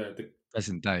right. The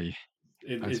Present day,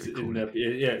 as It's we in call it.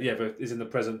 the but is in the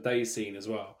present day scene as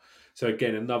well. So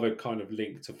again, another kind of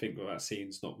link to think that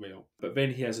scene's not real. But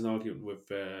then he has an argument with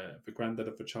the granddad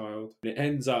of the child. And it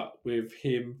ends up with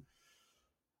him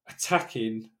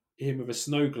attacking him with a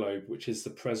snow globe, which is the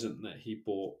present that he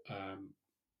bought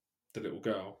the little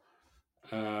girl.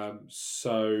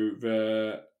 So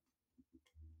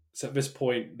at this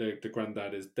point, the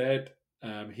granddad is dead.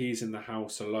 He's in the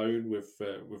house alone with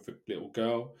the little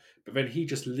girl, but then he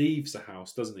just leaves the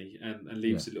house, doesn't he? And Yeah.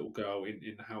 leaves the little girl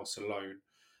in the house alone.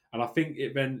 And I think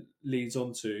it then leads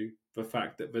on to the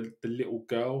fact that the little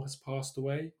girl has passed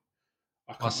away.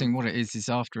 I I can't think remember. what it is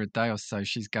after a day or so,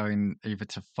 she's going either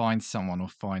to find someone or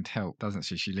find help, doesn't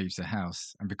she? She leaves the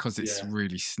house, and because it's Yeah,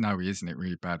 really snowy, isn't it?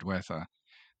 Really bad weather.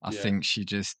 I yeah, think she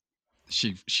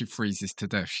freezes to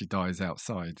death. She dies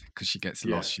outside because she gets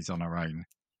yeah. lost. She's on her own.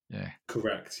 Yeah,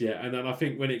 Correct. Yeah, and then I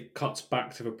think when it cuts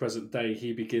back to the present day,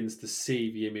 he begins to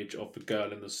see the image of the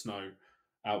girl in the snow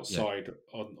yeah, outside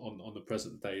on the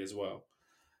present day as well.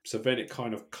 So then it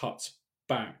kind of cuts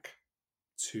back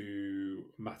to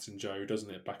Matt and Joe,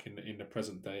 doesn't it? Back in the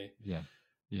present day, yeah,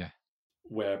 yeah.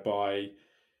 whereby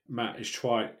Matt is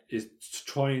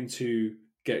trying to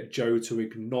get Joe to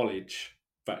acknowledge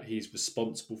that he's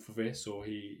responsible for this, or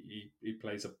he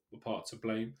plays a part to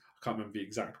blame. I can't remember the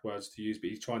exact words to use, but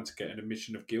he's trying to get an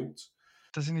admission of guilt.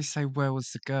 Doesn't he say where was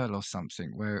the girl or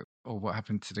something? Where or what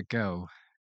happened to the girl?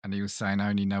 And he was saying, I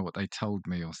only know what they told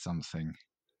me or something.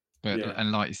 But Yeah,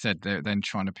 and like you said, they're then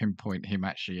trying to pinpoint him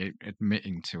actually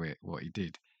admitting to it what he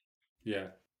did. yeah.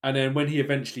 And then when he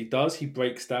eventually does, he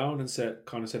breaks down and said,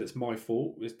 "It's my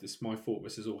fault. It's my fault.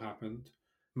 This has all happened."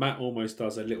 Matt almost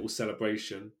does a little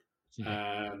celebration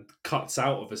Yeah. and cuts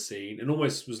out of a scene, and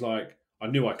almost was like, "I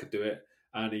knew I could do it."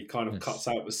 And he kind of Yes. cuts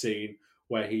out the scene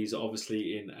where he's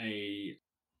obviously in a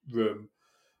room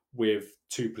with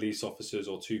two police officers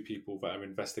or two people that are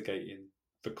investigating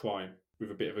the crime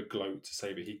with a bit of a gloat to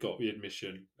say that he got the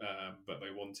admission that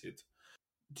they wanted.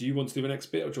 Do you want to do the next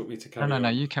bit, or do you want me to No, carry no, no.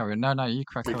 on? You carry on. No, no. You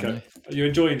crack on. Okay. You. Are you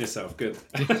enjoying yourself? Good.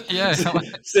 Yeah.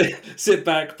 sit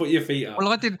back, put your feet Well,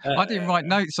 up. I didn't write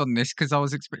notes on this because I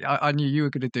was I knew you were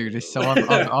going to do this, so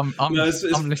No,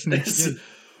 I'm listening to you.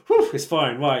 it's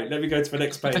fine. Right, let me go to the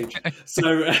next page. Okay.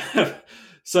 So,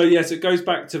 so yes, it goes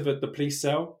back to the police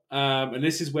cell, and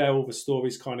this is where all the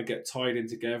stories kind of get tied in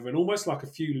together, and almost like a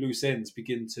few loose ends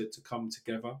begin to come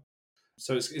together.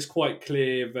 So it's quite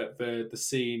clear that the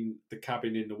scene, the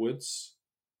cabin in the woods,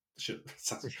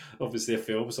 obviously a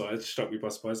film, so it struck me by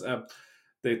surprise.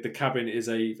 The cabin is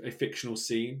a fictional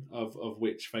scene of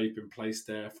which they've been placed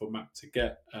there for Matt to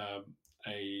get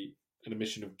an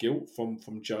admission of guilt from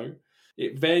Joe.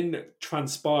 It then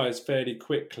transpires fairly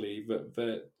quickly that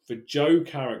the Joe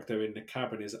character in the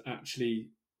cabin is actually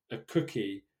a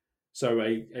cookie, so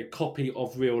a copy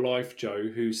of real life Joe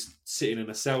who's sitting in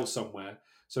a cell somewhere.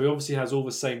 So he obviously has all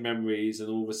the same memories and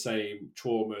all the same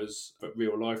traumas that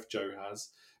real life Joe has.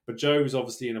 But Joe is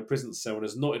obviously in a prison cell and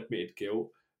has not admitted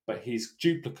guilt, but his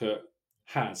duplicate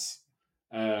has.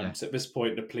 Yeah. So at this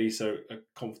point, the police are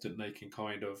confident they can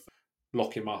kind of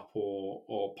lock him up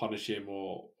or punish him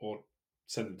or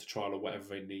send him to trial or whatever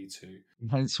they need to.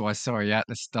 Hence why, sorry, at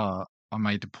the start, I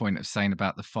made a point of saying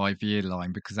about the 5 year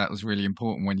line because that was really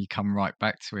important when you come right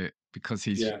back to it because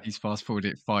Yeah, he's fast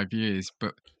forwarded it 5 years,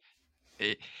 but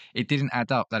it it didn't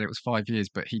add up that it was 5 years,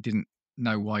 but he didn't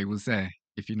know why he was there,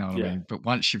 if you know what I yeah. mean. But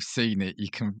once you've seen it, you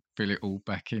can feel it all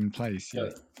back in place. Yeah.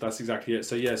 That's exactly it.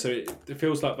 So yeah, so it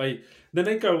feels like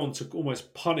they go on to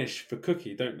almost punish the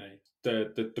cookie, don't they?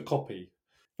 The copy.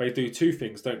 They do two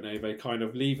things, don't they? They kind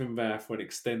of leave him there for an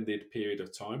extended period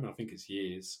of time. And I think it's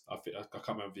years. I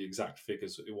can't remember the exact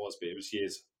figures it was, but it was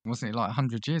years. Wasn't it like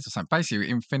 100 years or something? Basically,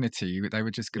 Infinity, they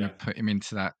were just going Yeah, to put him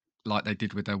into that like they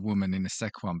did with their woman in the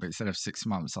second one, but instead of 6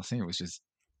 months, I think it was just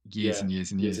years yeah, and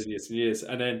years and years years. and years and years.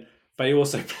 And then they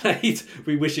also played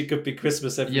 "We Wish It Could Be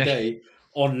Christmas Every Yeah, Day"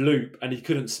 on loop, and he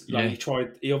couldn't. Like yeah.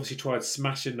 he obviously tried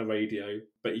smashing the radio,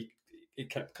 but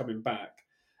it kept coming back.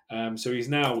 So he's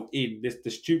now in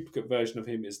this duplicate version of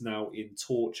him is now in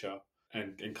torture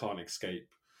and can't escape.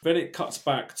 Then it cuts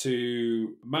back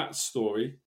to Matt's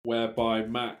story, whereby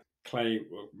Matt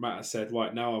has said,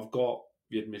 right now I've got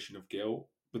the admission of guilt.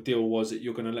 The deal was that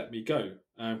you're going to let me go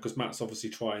because Matt's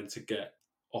obviously trying to get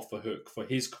off the hook for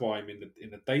his crime in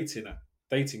the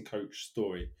dating coach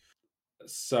story.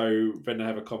 So then they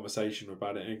have a conversation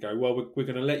about it and go, well, we're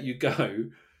going to let you go,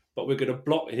 but we're going to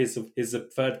block his the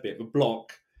third bit. The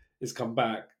block is come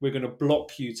back. We're going to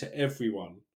block you to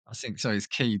everyone. I think so. It's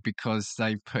key because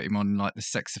they put him on like the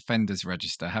sex offenders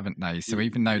register, haven't they? So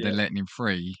even though they're Yeah, letting him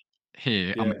free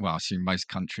here, I yeah. mean, well, I assume most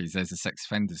countries there's a sex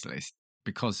offenders list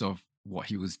because of what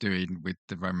he was doing with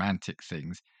the romantic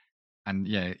things. And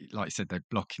yeah, like you said, they're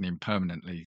blocking him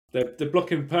permanently. They're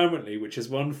blocking permanently, which is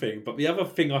one thing. But the other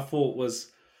thing I thought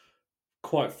was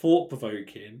quite thought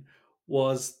provoking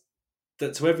was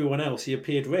that to everyone else he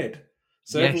appeared red.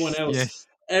 So Yes, yes.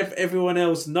 everyone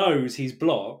else knows he's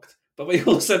blocked, but we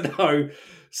also know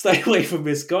stay away from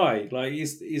this guy. Like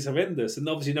he's horrendous, and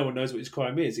obviously no one knows what his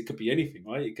crime is. It could be anything,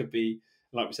 right? It could be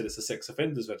like we said, it's a sex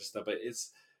offenders register, but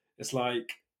it's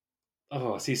like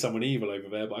I see someone evil over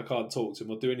there, but I can't talk to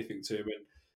him or do anything to him. And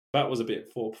that was a bit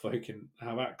thought provoking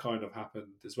how that kind of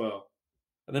happened as well.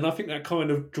 And then I think that kind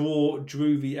of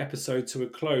drew the episode to a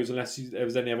close, unless there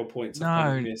was any other points I've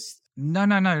kind of No, missed.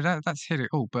 no. That's hit it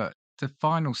all. But the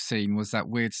final scene was that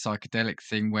weird psychedelic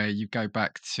thing where you go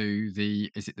back to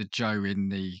is it the Joe in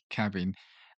the cabin,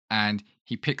 and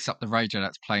he picks up the radio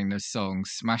that's playing those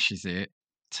songs, smashes it,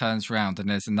 turns round, and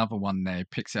there's another one there,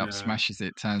 picks it up, Yeah, smashes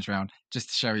it, turns round, just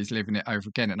to show he's living it over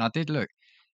again. And I did look,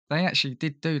 they actually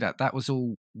did do that. That was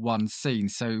all one scene.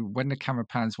 So when the camera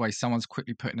pans away, someone's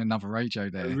quickly putting another radio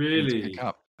there for him to pick really.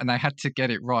 up. And they had to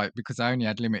get it right because they only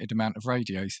had limited amount of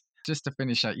radios. Just to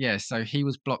finish that, yeah. So he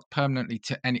was blocked permanently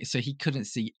so he couldn't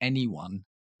see anyone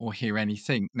or hear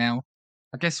anything. Now,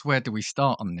 I guess where do we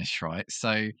start on this, right?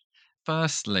 So,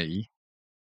 firstly,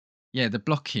 yeah, the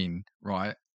blocking,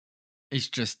 right, is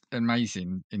just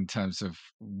amazing in terms of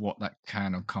what that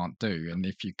can or can't do, and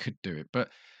if you could do it. But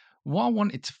what I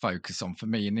wanted to focus on for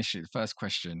me initially, the first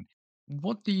question,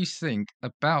 what do you think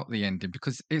about the ending?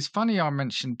 Because it's funny I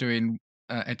mentioned doing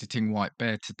editing White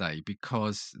Bear today,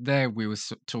 because there we were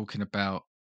talking about,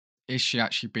 is she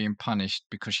actually being punished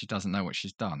because she doesn't know what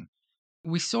she's done?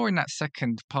 We saw in that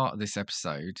second part of this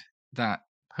episode that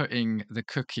putting the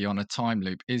cookie on a time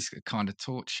loop is a kind of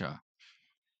torture,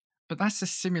 but that's a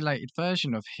simulated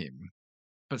version of him,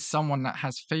 but someone that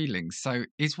has feelings. So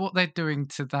is what they're doing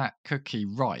to that cookie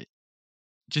right?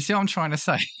 Do you see what I'm trying to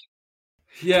say?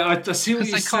 Yeah, I see what Because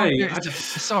you they can't say. do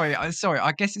it. Sorry.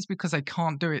 I guess it's because they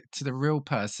can't do it to the real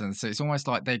person. So it's almost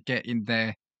like they're getting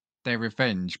their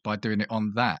revenge by doing it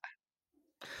on that.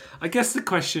 I guess the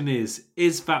question is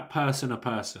that person a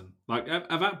person? Like at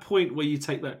that point where you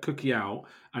take that cookie out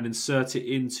and insert it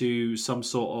into some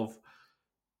sort of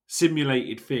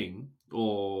simulated thing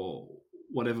or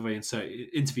whatever they insert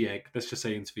into the egg, let's just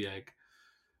say into the egg,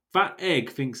 that egg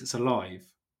thinks it's alive.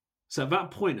 So at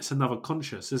that point, it's another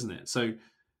conscious, isn't it? So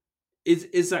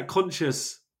is that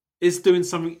conscious is doing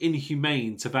something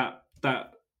inhumane to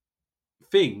that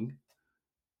thing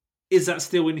is that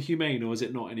still inhumane or is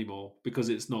it not anymore because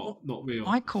it's Well, not real?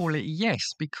 I call it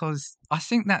yes, because I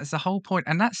think that's the whole point.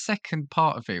 And that second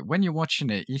part of it, when you're watching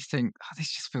it, you think, oh,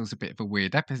 this just feels a bit of a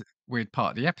weird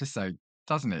part of the episode,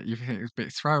 doesn't it? You think it was a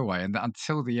bit throwaway, and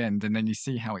until the end, and then you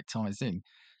see how it ties in.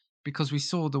 Because we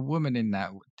saw the woman in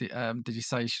that. Did you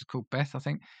say she's called Beth? I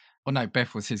think. Oh no,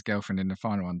 Beth was his girlfriend in the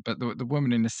final one, but the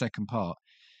woman in the second part,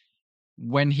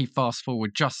 when he fast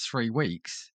forward just 3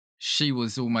 weeks, she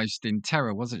was almost in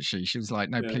terror, wasn't she? She was like,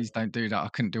 "No, Yeah. please don't do that. I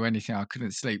couldn't do anything. I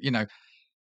couldn't sleep."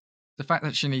 The fact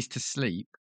that she needs to sleep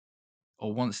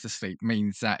or wants to sleep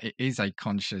means that it is a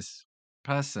conscious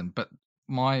person. But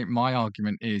my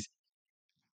argument is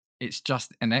it's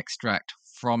just an extract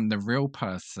from the real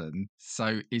person.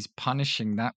 So is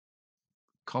punishing that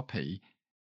copy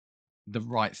the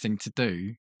right thing to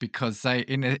do? Because they,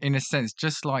 in a sense,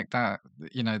 just like that,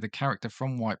 the character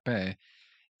from White Bear,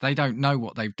 they don't know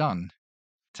what they've done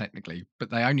technically, but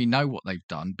they only know what they've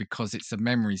done because it's the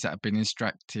memories that have been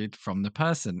extracted from the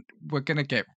person. We're gonna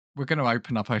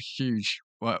open up a huge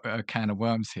can of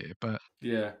worms here, but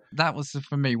Yeah. that was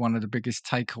for me one of the biggest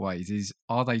takeaways: is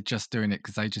are they just doing it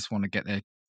because they just want to get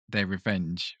their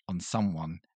revenge on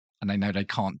someone, and they know they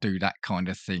can't do that kind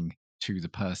of thing to the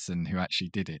person who actually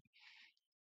did it?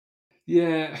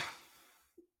 Yeah.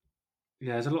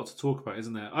 Yeah, there's a lot to talk about,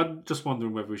 isn't there? I'm just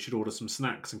wondering whether we should order some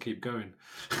snacks and keep going.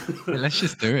 Yeah, let's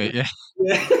just do it. Yeah.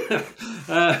 Yeah.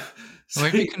 Well, So,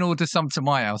 if you can order some to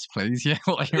my house, please. Yeah,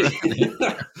 while you're at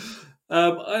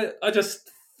it. I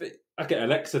just I get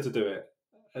Alexa to do it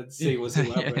and Yeah, see what yeah.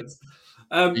 happens.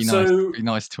 Be nice. So Be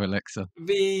nice to Alexa.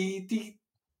 the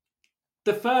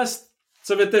first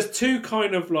so there's two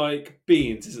kind of like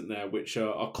beings, isn't there, which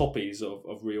are copies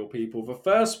of real people. The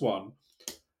first one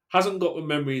hasn't got the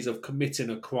memories of committing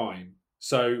a crime.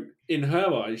 So in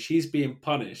her eyes, she's being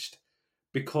punished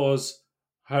because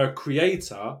her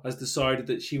creator has decided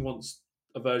that she wants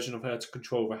a version of her to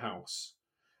control the house.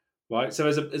 Right? So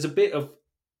there's a bit of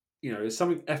there's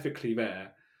something ethically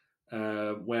there,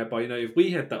 whereby if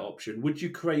we had that option, would you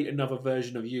create another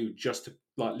version of you just to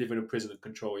like live in a prison and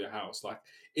control your house? Like,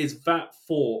 is that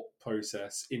thought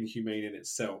process inhumane in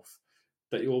itself?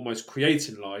 That you're almost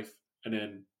creating life and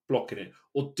then blocking it,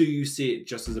 or do you see it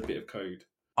just as a bit of code?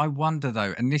 I wonder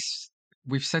though, and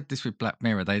we've said this with Black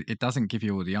Mirror, it doesn't give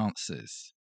you all the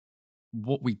answers.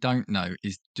 What we don't know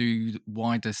is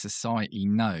why does society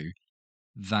know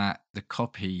that the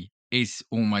copy is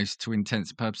almost to intents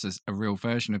and purposes a real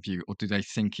version of you, or do they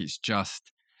think it's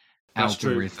just That's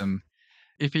true. algorithm?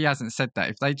 If he hasn't said that,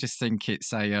 if they just think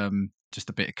it's a just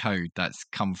a bit of code that's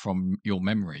come from your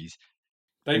memories,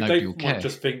 nobody They will might care.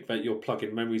 just think that you're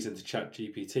plugging memories into Chat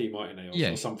GPT, mightn't they,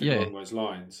 Yeah, or something yeah, along those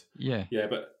lines? yeah, Yeah,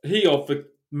 but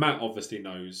Matt obviously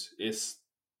knows it's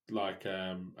like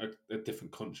a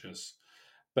different conscious.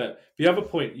 But the other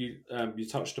point you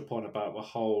touched upon about the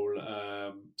whole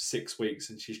 6 weeks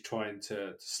and she's trying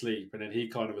to sleep, and then he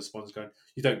kind of responds going,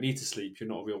 "You don't need to sleep. You're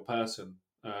not a real person."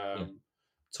 yeah,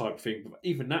 Type thing. But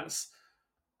even that's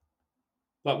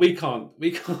like we can't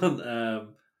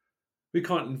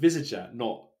envisage that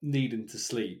not needing to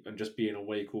sleep and just being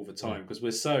awake all the yeah. time because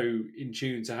we're so in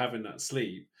tune to having that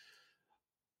sleep.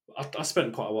 I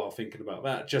spent quite a while thinking about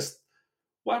that. Just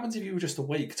what happens if you were just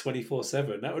awake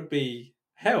 24/7? That would be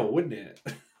hell, wouldn't it?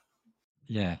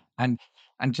 Yeah, and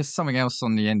just something else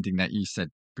on the ending that you said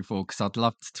before, because I'd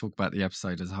love to talk about the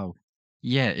episode as a whole.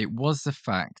 Yeah, it was the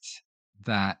fact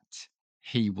that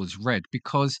he was red,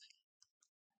 because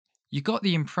you got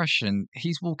the impression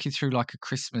he's walking through like a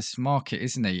Christmas market,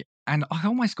 isn't he? And I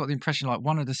almost got the impression like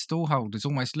one of the stallholders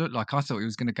almost looked like I thought he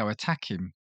was going to go attack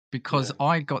him, because Yeah,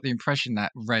 I got the impression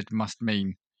that red must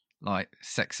mean like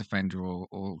sex offender or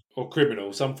or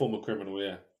criminal, some form of criminal.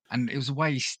 Yeah, and it was the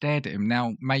way he stared at him.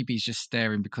 Now, maybe he's just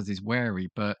staring because he's wary,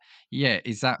 but yeah,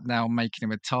 is that now making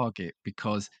him a target?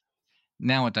 Because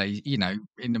nowadays,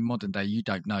 in the modern day, you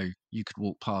don't know. You could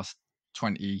walk past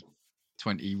 20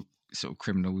 sort of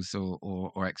criminals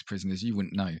or ex-prisoners, you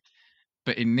wouldn't know.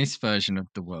 But in this version of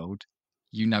the world,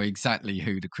 you know exactly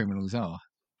who the criminals are.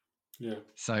 yeah.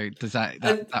 So does that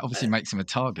And obviously makes him a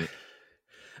target?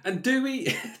 and do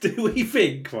we do we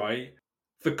think right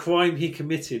the crime he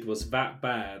committed was that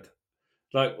bad?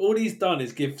 Like all he's done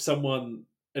is give someone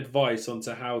advice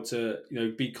onto how to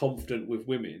be confident with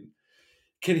women.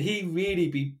 Can he really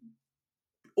be?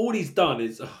 All he's done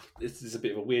is this is a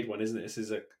bit of a weird one, isn't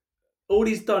it? All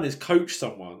he's done is coach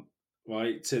someone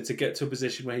right to get to a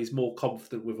position where he's more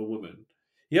confident with a woman.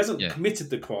 He hasn't Yeah, committed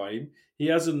the crime. He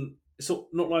hasn't. It's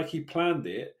not like he planned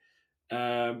it.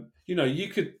 You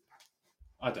could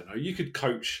I don't know. You could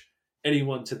coach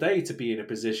anyone today to be in a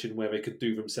position where they could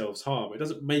do themselves harm. It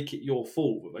doesn't make it your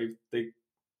fault that they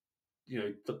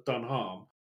done harm.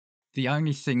 The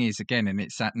only thing is, again, and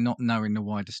it's that not knowing the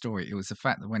wider story. It was the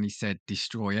fact that when he said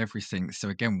destroy everything. So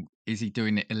again, is he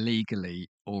doing it illegally,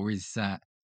 or is that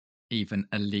even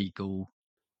illegal?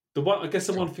 I guess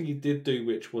the Job? one thing he did do,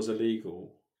 which was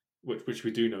illegal, which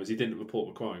we do know, is he didn't report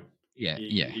the crime. Yeah,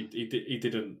 yeah. He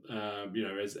didn't,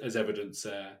 as evidence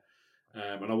there.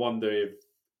 And I wonder if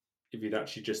he'd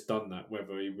actually just done that,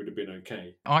 whether he would have been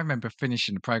okay. I remember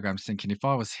finishing the program thinking, if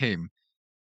I was him,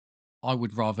 I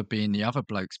would rather be in the other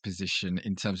bloke's position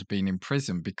in terms of being in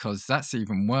prison, because that's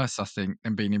even worse, I think,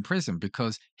 than being in prison,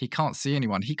 because he can't see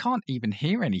anyone. He can't even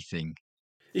hear anything.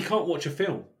 He can't watch a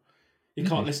film. He No,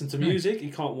 can't listen to no, music.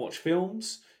 He can't watch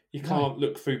films. He no. can't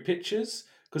look through pictures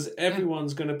because Yeah.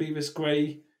 everyone's going to be this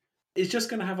grey. He's just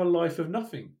going to have a life of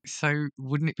nothing. So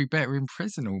wouldn't it be better in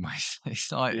prison almost?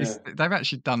 It's like Yeah, they've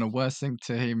actually done a worse thing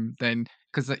to him than,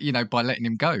 because by letting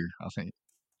him go, I think.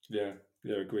 yeah,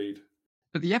 yeah. Agreed.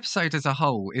 But the episode as a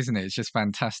whole, isn't it? It's just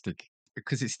fantastic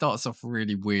because it starts off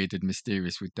really weird and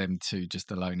mysterious with them two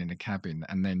just alone in a cabin,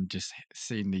 and then just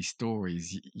seeing these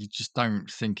stories, you just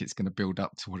don't think it's going to build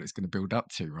up to what it's going to build up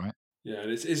to, right? Yeah,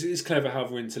 and it's clever how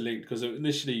they're interlinked because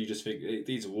initially you just think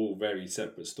these are all very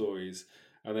separate stories,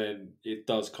 and then it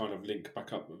does kind of link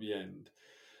back up at the end.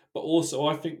 But also,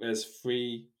 I think there's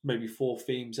three, maybe four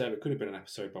themes there. It could have been an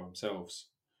episode by themselves.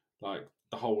 Like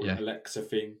the whole Yeah. Alexa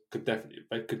thing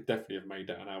they could definitely have made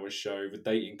that an hour show. The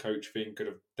dating coach thing could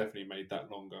have definitely made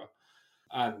that longer,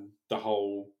 and the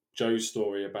whole Joe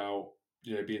story about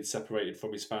being separated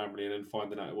from his family and then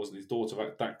finding out it wasn't his daughter.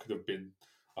 That could have been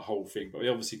a whole thing. But we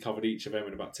obviously covered each of them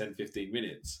in about 10-15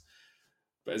 minutes.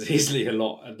 But there's easily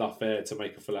enough there to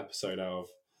make a full episode out of.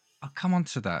 I'll come on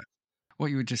to that.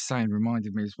 What you were just saying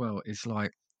reminded me as well. It's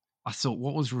like, I thought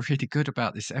what was really good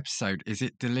about this episode is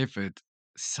it delivered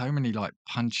so many like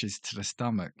punches to the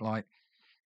stomach. Like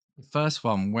the first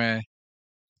one where,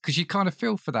 because you kind of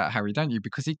feel for that Harry, don't you?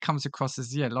 Because he comes across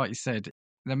as, yeah, like you said,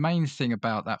 the main thing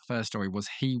about that first story was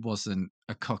he wasn't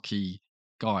a cocky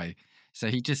guy. So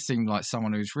he just seemed like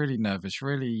someone who was really nervous,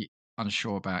 really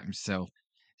unsure about himself.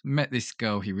 Met this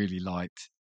girl he really liked,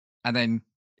 and then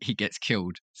he gets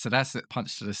killed. So that's a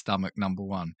punch to the stomach, number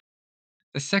one.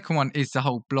 The second one is the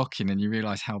whole blocking, and you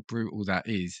realize how brutal that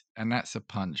is, and that's a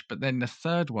punch. But then the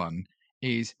third one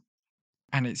is,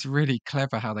 and it's really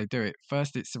clever how they do it.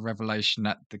 First, it's the revelation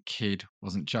that the kid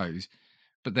wasn't Joe's,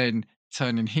 but then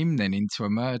turning him then into a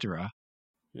murderer,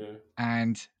 Yeah,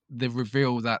 and the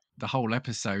reveal that the whole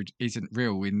episode isn't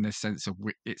real in the sense of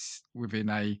it's within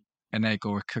an egg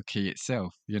or a cookie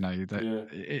itself. That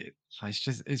yeah.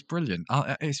 it's brilliant.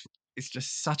 It's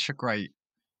just such a great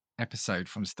episode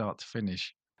from start to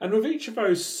finish. And with each of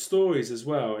those stories as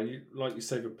well, and like you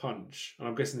say, the punch, and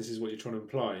I'm guessing this is what you're trying to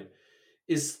imply,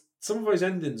 is some of those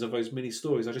endings of those mini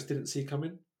stories I just didn't see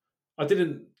coming. I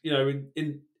didn't,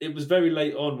 in it was very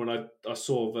late on when I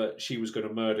saw that she was going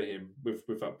to murder him with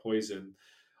that poison.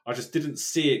 I just didn't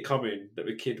see it coming that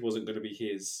the kid wasn't going to be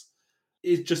his.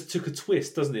 It just took a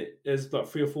twist, doesn't it? There's like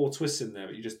 3 or 4 twists in there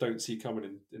that you just don't see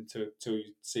coming until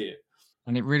you see it.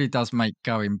 And it really does make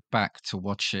going back to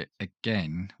watch it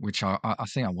again, which I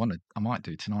think I might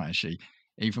do tonight actually,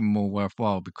 even more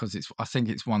worthwhile, because I think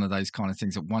it's one of those kind of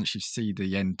things that once you see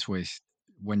the end twist,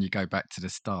 when you go back to the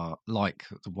start, like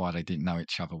why they didn't know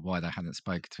each other, why they hadn't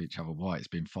spoken to each other, why it's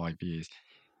been 5 years,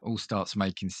 all starts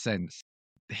making sense.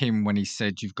 Him when he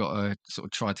said you've got to sort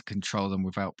of try to control them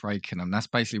without breaking them, that's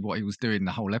basically what he was doing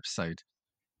the whole episode.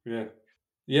 Yeah.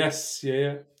 Yes. Yeah.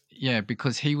 Yeah. Yeah,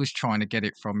 because he was trying to get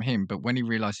it from him, but when he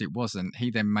realized it wasn't,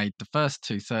 he then made the first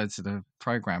 2/3 of the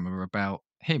program are about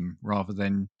him rather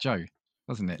than Joe,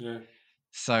 wasn't it? Yeah.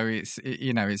 So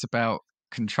it's about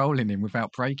controlling him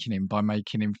without breaking him by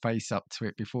making him face up to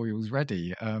it before he was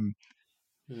ready. Yeah.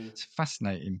 It's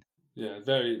fascinating. Yeah.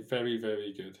 Very, very,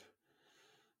 very good.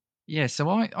 Yeah, so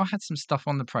I had some stuff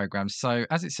on the program. So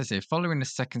as it says here, following the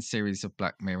second series of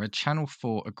Black Mirror, Channel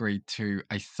 4 agreed to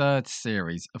a third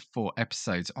series of 4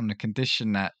 episodes on the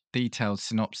condition that detailed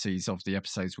synopses of the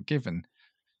episodes were given.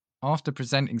 After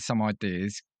presenting some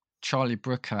ideas, Charlie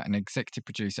Brooker and executive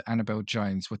producer Annabelle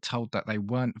Jones were told that they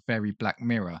weren't very Black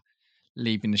Mirror,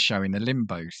 leaving the show in a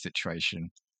limbo situation.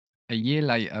 A year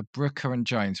later, Brooker and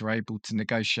Jones were able to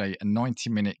negotiate a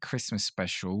 90-minute Christmas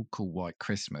special called White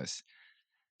Christmas.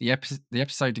 The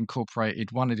episode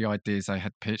incorporated one of the ideas they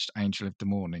had pitched, Angel of the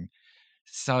Morning.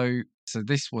 So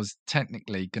this was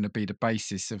technically going to be the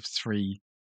basis of 3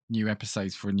 new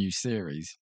episodes for a new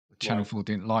series. Channel Right. 4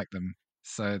 didn't like them,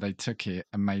 so they took it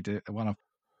and made it one of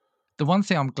The one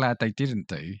thing I'm glad they didn't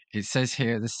do, it says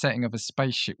here the setting of a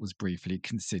spaceship was briefly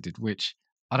considered, which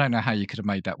I don't know how you could have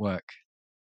made that work,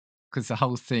 because the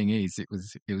whole thing is it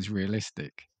was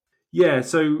realistic. Yeah,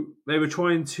 so they were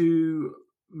trying to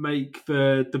make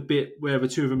the bit where the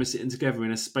two of them are sitting together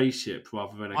in a spaceship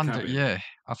rather than a Under, cabin. yeah,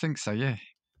 I think so. Yeah,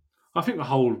 I think the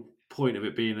whole point of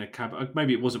it being a cabin,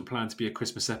 maybe it wasn't planned to be a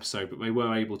Christmas episode, but they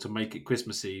were able to make it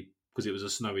Christmassy because it was a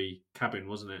snowy cabin,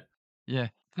 wasn't it? yeah.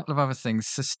 A couple of other things.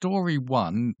 So, story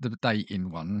one, the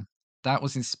dating one, that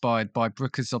was inspired by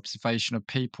Brooker's observation of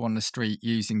people on the street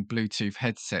using Bluetooth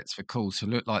headsets for calls who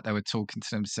looked like they were talking to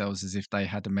themselves as if they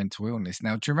had a mental illness.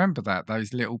 Now, do you remember that?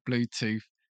 Those little Bluetooth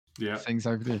Yeah, things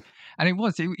over there. And it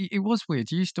was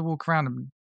weird. You used to walk around and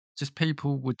just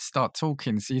people would start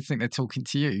talking, so you think they're talking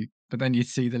to you, but then you'd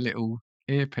see the little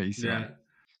earpiece, right? yeah.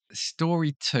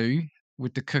 Story two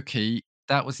with the cookie,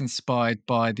 that was inspired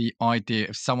by the idea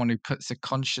of someone who puts a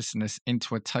consciousness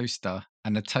into a toaster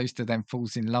and the toaster then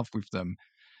falls in love with them.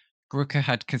 Brooker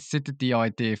had considered the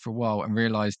idea for a while and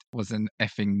realized it was an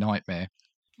effing nightmare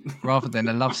rather than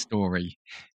a love story.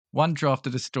 One draft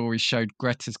of the story showed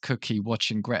Greta's cookie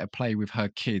watching Greta play with her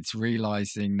kids,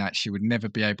 realizing that she would never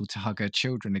be able to hug her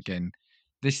children again.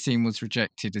 This scene was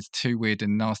rejected as too weird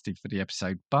and nasty for the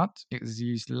episode, but it was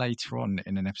used later on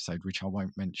in an episode, which I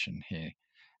won't mention here.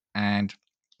 And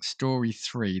story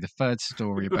three, the third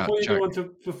story about Joe.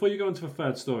 Before you go on to the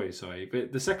third story, sorry,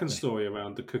 but the second Yeah. story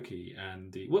around the cookie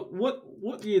and the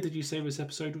what year did you say this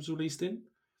episode was released in?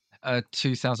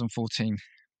 2014.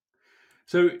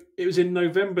 So it was in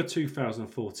November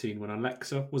 2014 when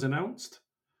Alexa was announced.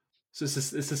 So it's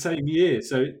the same year.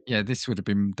 Yeah, this would have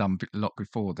been done a lot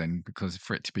before then because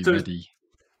for it to be So ready.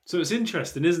 so it's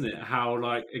interesting, isn't it? How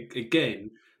like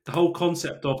again the whole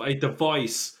concept of a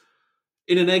device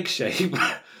in an egg shape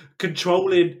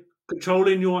controlling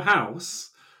your house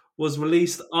was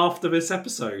released after this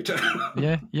episode.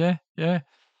 Yeah, yeah, yeah.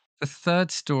 The third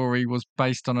story was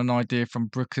based on an idea from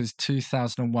Brooker's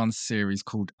 2001 series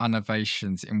called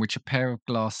Unnovations, in which a pair of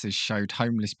glasses showed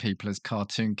homeless people as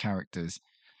cartoon characters.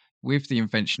 With the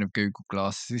invention of Google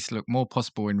Glass, this looked more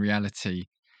possible in reality.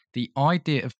 The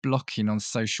idea of blocking on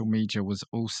social media was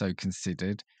also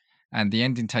considered, and the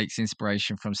ending takes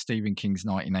inspiration from Stephen King's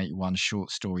 1981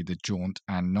 short story The Jaunt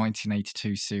and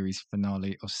 1982 series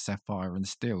finale of Sapphire and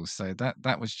Steel. So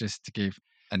that was just to give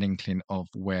an inkling of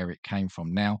where it came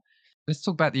from. Now, let's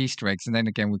talk about the Easter eggs, and then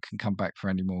again we can come back for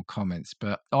any more comments.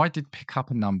 But I did pick up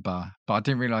a number, but I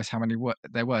didn't realize how many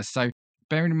there were. So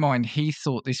bearing in mind, he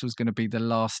thought this was going to be the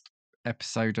last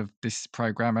episode of this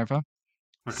program ever.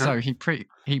 Okay, So he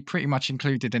pretty much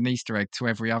included an Easter egg to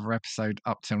every other episode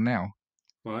up till now.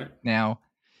 right. Now,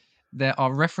 there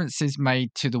are references made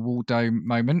to the Waldo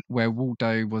moment where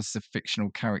Waldo was the fictional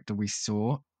character we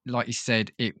saw. Like you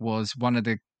said, it was one of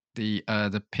the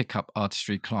pickup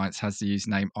artistry clients has the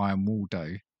username I am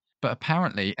Waldo. But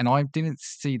apparently, and I didn't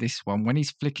see this one, when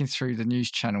he's flicking through the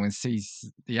news channel and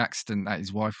sees the accident that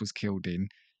his wife was killed in,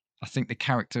 I think the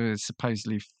character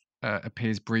supposedly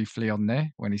appears briefly on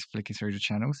there when he's flicking through the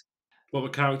channels. Well, the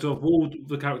character of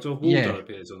Yeah, Waldo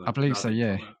appears on I there. believe No, I so. didn't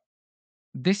Yeah. know that.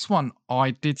 This one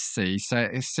I did see. So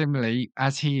it's similarly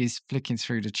as he is flicking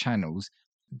through the channels,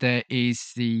 there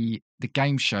is the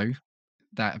game show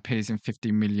that appears in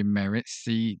 15 Million Merits.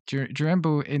 Do you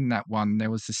remember in that one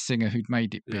there was the singer who'd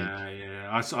made it big? Yeah, yeah.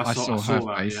 I I saw her saw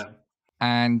that. face. Yeah.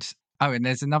 And and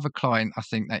there's another client I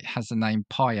think that has the name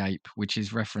Pie Ape, which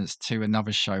is reference to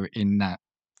another show in that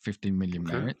 15 Million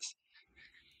Okay. Merits.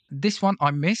 This one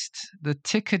I missed. The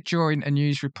ticker during a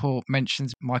news report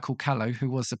mentions Michael Callow, who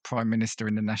was the Prime Minister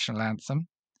in the National Anthem,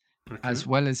 Okay. as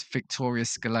well as Victoria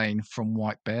Spillane from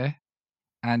White Bear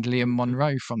and Liam Okay.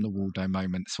 Monroe from the Waldo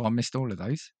moment. So I missed all of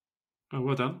those. Oh,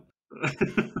 well done.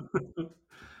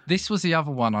 This was the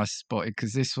other one I spotted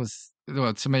because this was,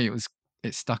 well, to me,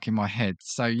 it stuck in my head.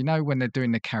 So, when they're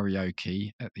doing the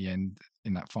karaoke at the end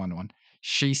in that final one,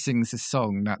 she sings a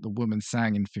song that the woman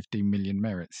sang in 15 Million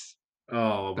Merits. Oh,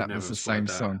 I would That never was the have spotted same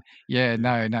that. song. Yeah,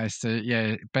 Yeah. no. So,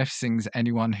 yeah, Beth sings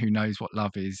Anyone Who Knows What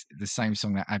Love Is, the same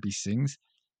song that Abby sings.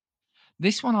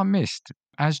 This one I missed.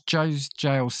 As Joe's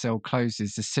jail cell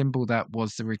closes, the symbol that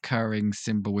was the recurring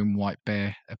symbol in White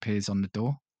Bear appears on the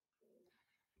door.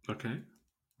 Okay.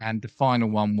 And the final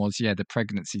one was, the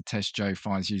pregnancy test Joe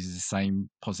finds uses the same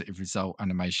positive result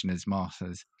animation as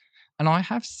Martha's. And I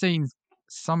have seen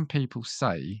some people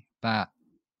say that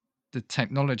the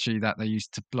technology that they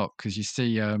used to block, because you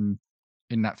see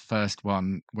in that first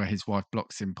one where his wife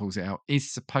blocks him, pulls it out,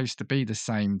 is supposed to be the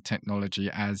same technology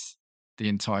as the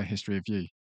entire history of you.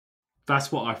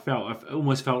 That's what I felt. I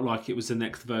almost felt like it was the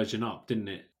next version up, didn't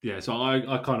it? Yeah. So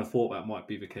I kind of thought that might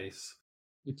be the case.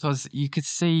 because you could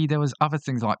see there was other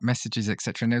things like messages,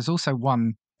 etc. And there was also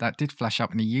one that did flash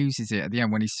up, and he uses it at the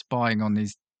end when he's spying on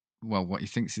his, well, what he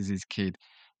thinks is his kid.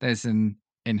 There's an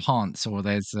enhance or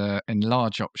there's a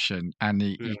enlarge option, and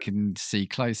you Yeah, can see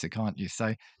closer, can't you? So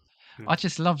yeah, I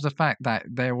just love the fact that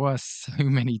there were so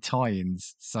many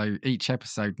tie-ins. So each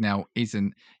episode now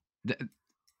isn't, th-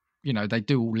 they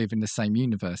do all live in the same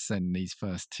universe. Then these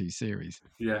first two series.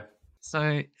 yeah.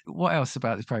 So, what else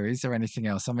about this program? Is there anything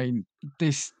else? I mean,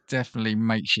 this definitely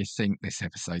makes you think, this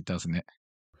episode, doesn't it?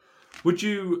 Would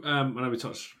you? I know we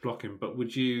touched blocking, but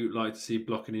would you like to see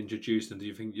blocking introduced? And do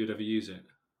you think you'd ever use it?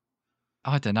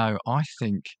 I don't know. I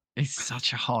think it's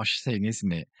such a harsh thing,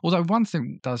 isn't it? Although one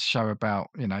thing does show about,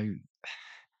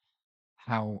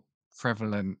 how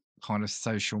prevalent kind of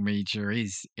social media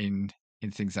is in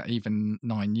things that even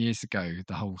 9 years ago,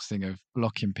 the whole thing of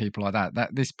blocking people like that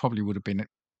this probably would have been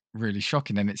really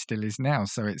shocking, and it still is now.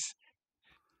 So it's,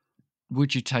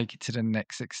 would you take it to the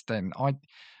next extent? I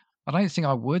don't think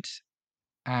I would,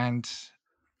 and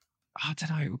I don't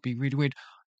know, it would be really weird.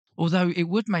 Although it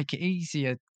would make it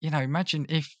easier, imagine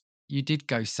if you did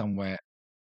go somewhere,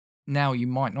 now you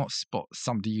might not spot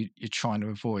somebody you're trying to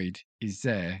avoid is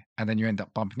there, and then you end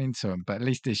up bumping into them. But at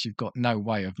least this, you've got no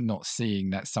way of not seeing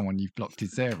that someone you've blocked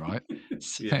is there, right? Yeah,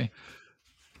 So, yeah,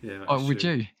 that oh, is would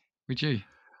true. you? Would you?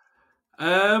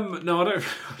 No, I don't.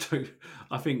 I don't.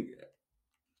 I think.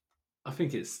 I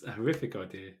think it's a horrific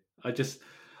idea.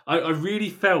 I really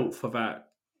felt for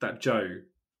that Joe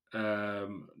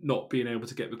not being able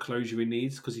to get the closure he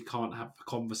needs because he can't have the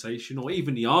conversation or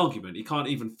even the argument. He can't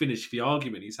even finish the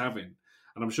argument he's having.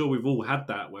 And I'm sure we've all had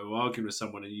that where we're arguing with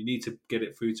someone and you need to get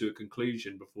it through to a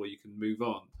conclusion before you can move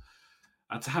on.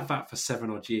 And to have that for 7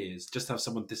 odd years, just to have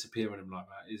someone disappear on him like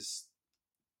that is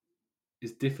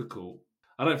difficult.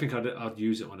 I don't think I'd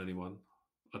use it on anyone.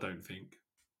 I don't think.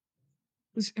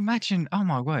 Imagine, oh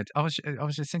my word, I was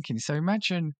just thinking. So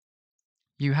imagine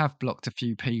you have blocked a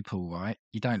few people, right?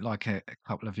 You don't like a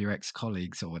couple of your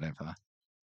ex-colleagues or whatever.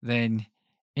 Then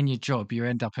in your job, you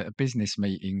end up at a business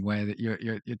meeting where that you're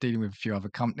dealing with a few other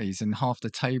companies, and half the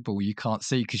table you can't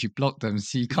see because you blocked them,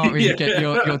 so you can't really get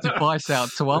your Yeah. device out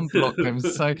to unblock them.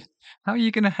 So how are you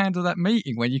going to handle that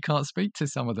meeting when you can't speak to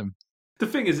some of them? The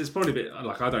thing is, it's probably a bit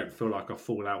like I don't feel like I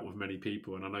fall out with many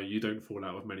people, and I know you don't fall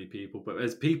out with many people, but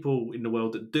there's people in the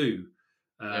world that do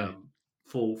Yeah.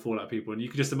 fall out with people, and you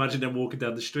can just imagine them walking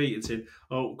down the street and saying,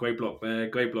 "Oh, grey block there,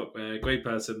 grey block there, grey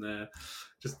person there."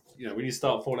 Just when you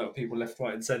start falling out with people left,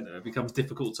 right, and centre, it becomes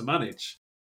difficult to manage.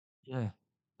 Yeah.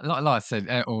 Like I said,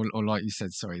 or like you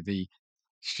said, sorry,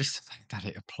 it's just the fact that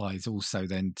it applies also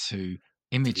then to To the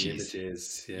images.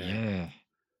 images, yeah, Yeah.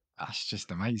 That's just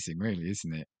amazing, really,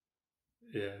 isn't it?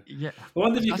 yeah. Yeah. I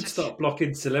wonder if you I could just, start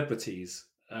blocking celebrities.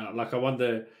 Like I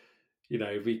wonder,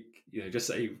 if we, just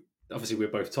say obviously we're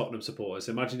both Tottenham supporters.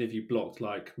 Imagine if you blocked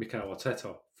like Mikel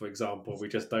Arteta, for example. We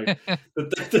just don't.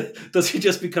 Does he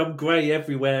just become grey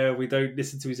everywhere? We don't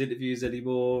listen to his interviews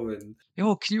anymore, and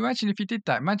Oh, can you imagine if you did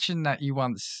that? Imagine that you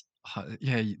once,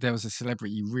 there was a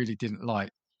celebrity you really didn't like,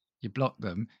 you blocked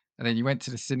them, and then you went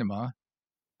to the cinema,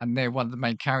 and they're one of the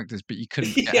main characters, but you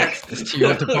couldn't get yeah. access to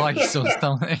your device or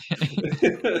something.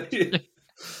 Yeah,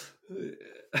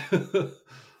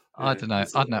 I don't know.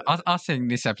 it's I don't know. I think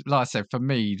this episode, like I said, for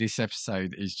me, this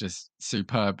episode is just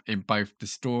superb in both the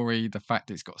story, the fact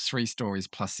it's got three stories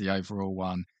plus the overall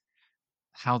one,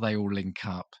 how they all link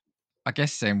up. I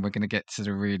guess then we're going to get to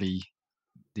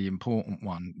the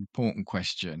important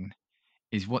question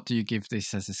is, what do you give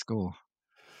this as a score?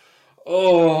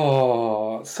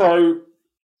 so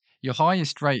Your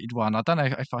highest rated one, I don't know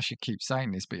if I should keep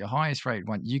saying this, but your highest rated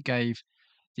one, you gave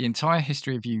The Entire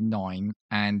History of You 9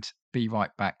 and Be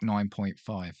Right Back 9.5.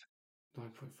 9.5.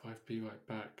 Be right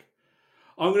back.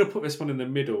 I'm going to put this one in the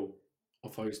middle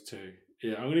of those two.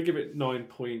 Yeah, I'm going to give it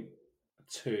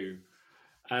 9.2.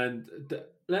 And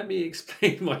let me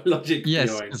explain my logic Yes,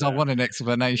 behind because I that. want an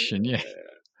explanation. Yeah.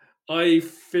 I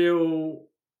feel.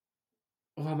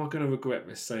 Oh, am I going to regret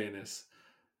this saying this?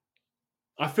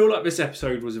 I feel like this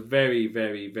episode was very,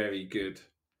 very, very good.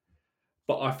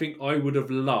 But I think I would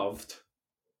have loved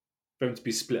them to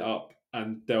be split up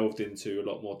and delved into a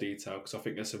lot more detail because I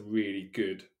think there's some really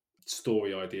good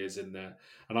story ideas in there.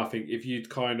 And I think if you'd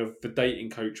kind of the dating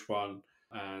coach one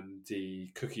and the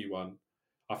cookie one,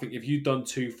 I think if you'd done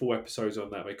 2 full episodes on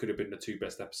that, they could have been the two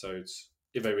best episodes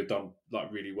if they were done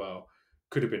like really well.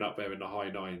 Could have been up there in the high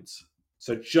nines.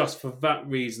 So just for that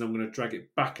reason, I'm going to drag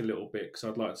it back a little bit because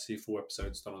I'd like to see 4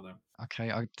 episodes done on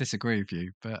Okay, I disagree with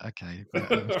you, but okay. But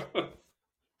them.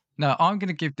 No, I'm going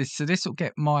to give this. So this will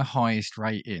get my highest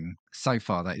rating so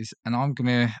far. That is, and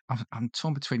I'm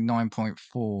torn between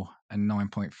 9.4 and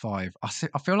 9.5.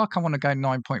 I feel like I want to go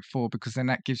 9.4 because then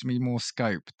that gives me more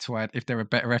scope to add if there are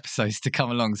better episodes to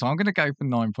come along. So I'm going to go for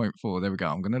 9.4. There we go.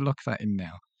 I'm going to lock that in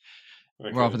now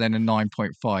rather Okay. than a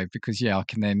 9.5 because yeah, I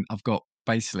can then I've got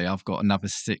another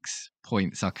 6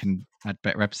 points I can add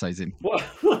better episodes in. What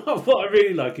what I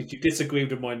really like is you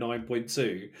disagreed with my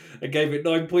 9.2 and gave it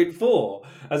 9.4,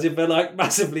 as if they're like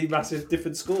massive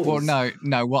different Well, scores.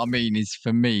 no. What I mean is,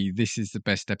 for me, this is the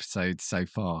best episode so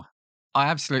far. I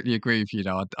absolutely agree with you,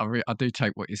 though. I do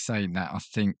take what you're saying. That I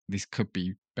think this could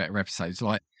be better episodes.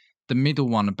 Like the middle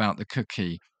one about the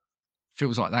cookie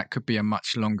feels like that could be a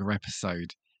much longer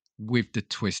episode, with the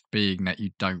twist being that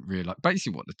you don't realize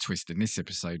basically what the twist in this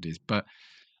episode is. But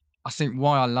I think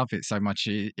why I love it so much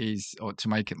is, or to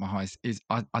make it my highest, is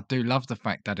I do love the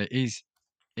fact that it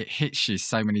hits you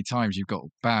so many times. You've got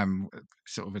bam,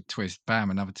 sort of a twist,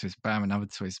 bam, another twist, bam, another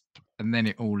twist, and then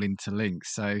it all interlinks.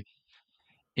 So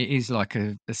it is like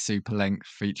a super length,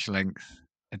 feature length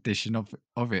edition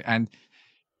of it. And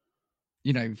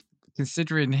you know,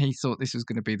 considering he thought this was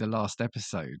going to be the last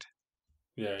episode,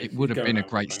 Yeah, it would he's have going been a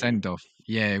out with a great banger. send off.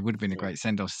 Yeah, it would have been a Yeah. great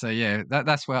send off. So yeah,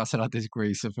 that's where I said I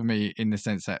disagree. So for me, in the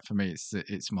sense that for me,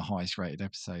 it's my highest rated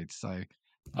episode. So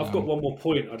I've got um, one more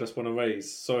point I just want to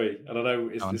raise. Sorry, and I know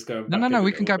go on. it's going No, back no, a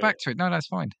we can little go bit. back to it. No, that's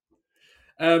fine.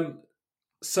 Um,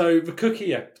 so the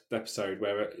cookie episode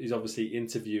where he's obviously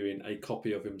interviewing a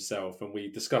copy of himself, and we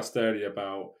discussed earlier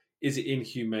about is it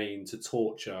inhumane to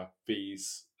torture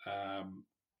these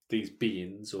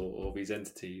beings or these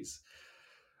entities?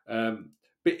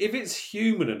 But if it's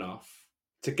human enough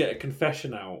to get a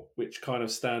confession out, which kind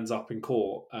of stands up in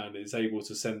court and is able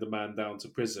to send the man down to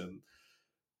prison,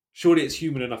 surely it's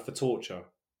human enough for torture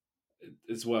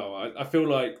as well. I feel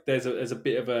like there's a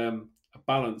bit of a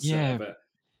balance there Yeah, that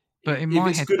but in if my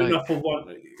it's head good though, enough for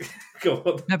one, go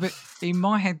on. no, but in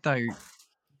my head though,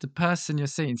 the person you're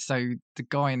seeing, so the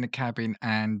guy in the cabin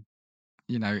and,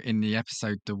 in the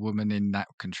episode, the woman in that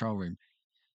control room,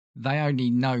 they only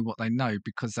know what they know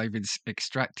because they've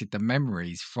extracted the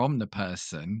memories from the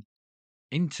person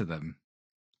into them.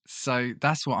 So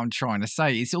that's what I'm trying to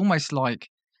say. It's almost like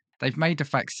they've made a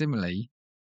facsimile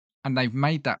and they've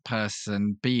made that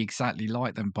person be exactly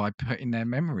like them by putting their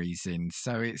memories in.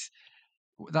 So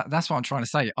that's what I'm trying to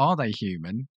say. Are they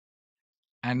human?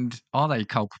 And are they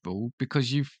culpable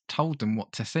because you've told them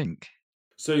what to think?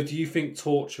 So, do you think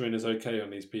torturing is okay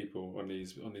on these people, on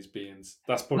these beings?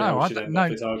 That's probably how No, we I should don't, end off no,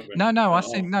 this argument. no, no. I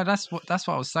think no. That's what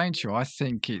I was saying to you. I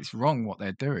think it's wrong what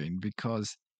they're doing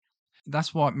because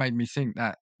that's why it made me think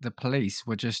that the police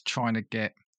were just trying to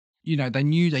get. They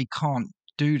knew they can't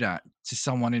do that to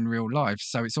someone in real life,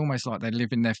 so it's almost like they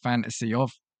live in their fantasy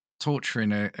of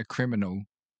torturing a criminal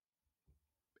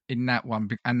in that one,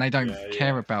 and they don't Yeah,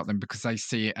 care yeah. about them because they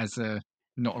see it as a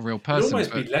not a real It'd person.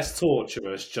 almost But be less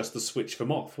torturous just to switch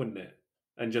them off, wouldn't it?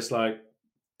 And just like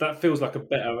that feels like a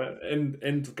better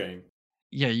end game.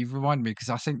 yeah, you've reminded me because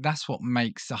I think that's what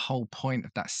makes the whole point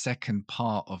of that second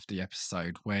part of the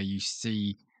episode where you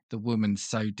see the woman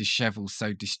so disheveled,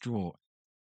 so distraught.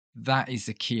 That is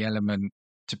the key element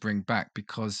to bring back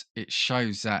because it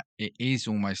shows that it is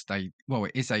almost it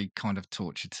is a kind of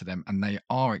torture to them and they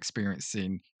are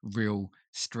experiencing real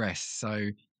stress. So,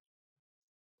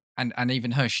 and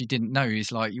even her, she didn't know.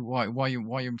 It's like, why are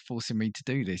you forcing me to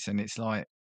do this? And it's like,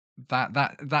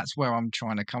 that's where I'm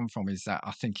trying to come from is that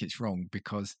I think it's wrong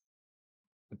because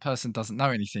the person doesn't know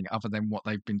anything other than what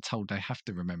they've been told they have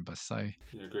to remember. So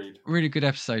Yeah, agreed. really good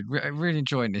episode. Really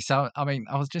enjoying this. I mean,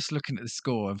 I was just looking at the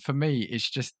score, and for me, it's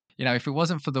just if it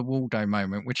wasn't for the Waldo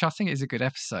moment, which I think is a good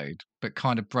episode, but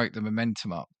kind of broke the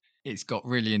momentum up, it's got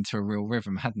really into a real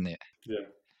rhythm, hadn't it? Yeah.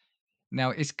 Now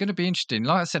it's going to be interesting.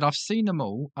 Like I said, I've seen them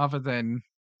all, other than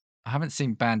I haven't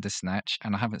seen Bandersnatch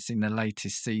and I haven't seen the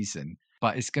latest season.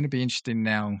 But it's going to be interesting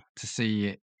now to see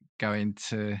it go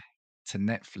into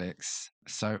Netflix.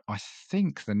 So I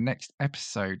think the next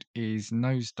episode is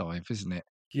Nosedive, isn't it?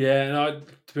 Yeah, and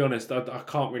to be honest, I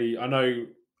can't really. I know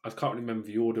I can't remember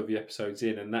the order of the episodes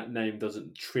in, and that name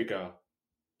doesn't trigger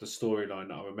the storyline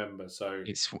that I remember. So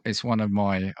It's one of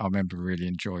my. I remember really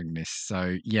enjoying this.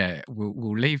 So yeah,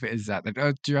 we'll leave it as that.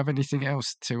 Do you have anything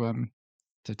else to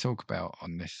talk about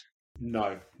on this?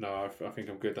 no, I think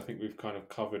I'm good. I think we've kind of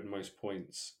covered most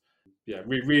points. Yeah,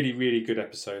 really, really good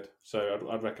episode. So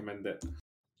I'd recommend it.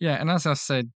 Yeah, and as I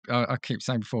said, I keep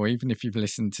saying before, even if you've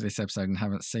listened to this episode and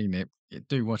haven't seen it,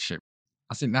 do watch it.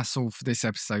 I think that's all for this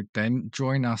episode then.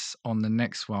 Join us on the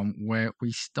next one where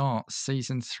we start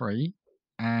season 3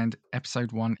 and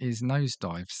episode 1 is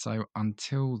Nosedive. So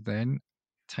until then,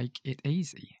 take it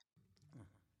easy.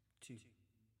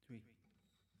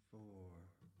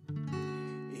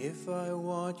 If I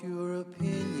want your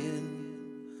opinion,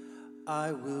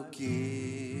 I will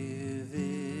give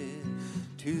it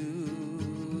to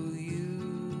you.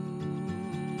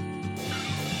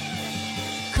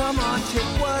 Come on,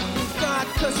 take what we've got,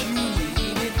 'cause you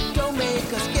need it. Don't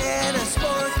make us get a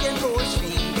sport.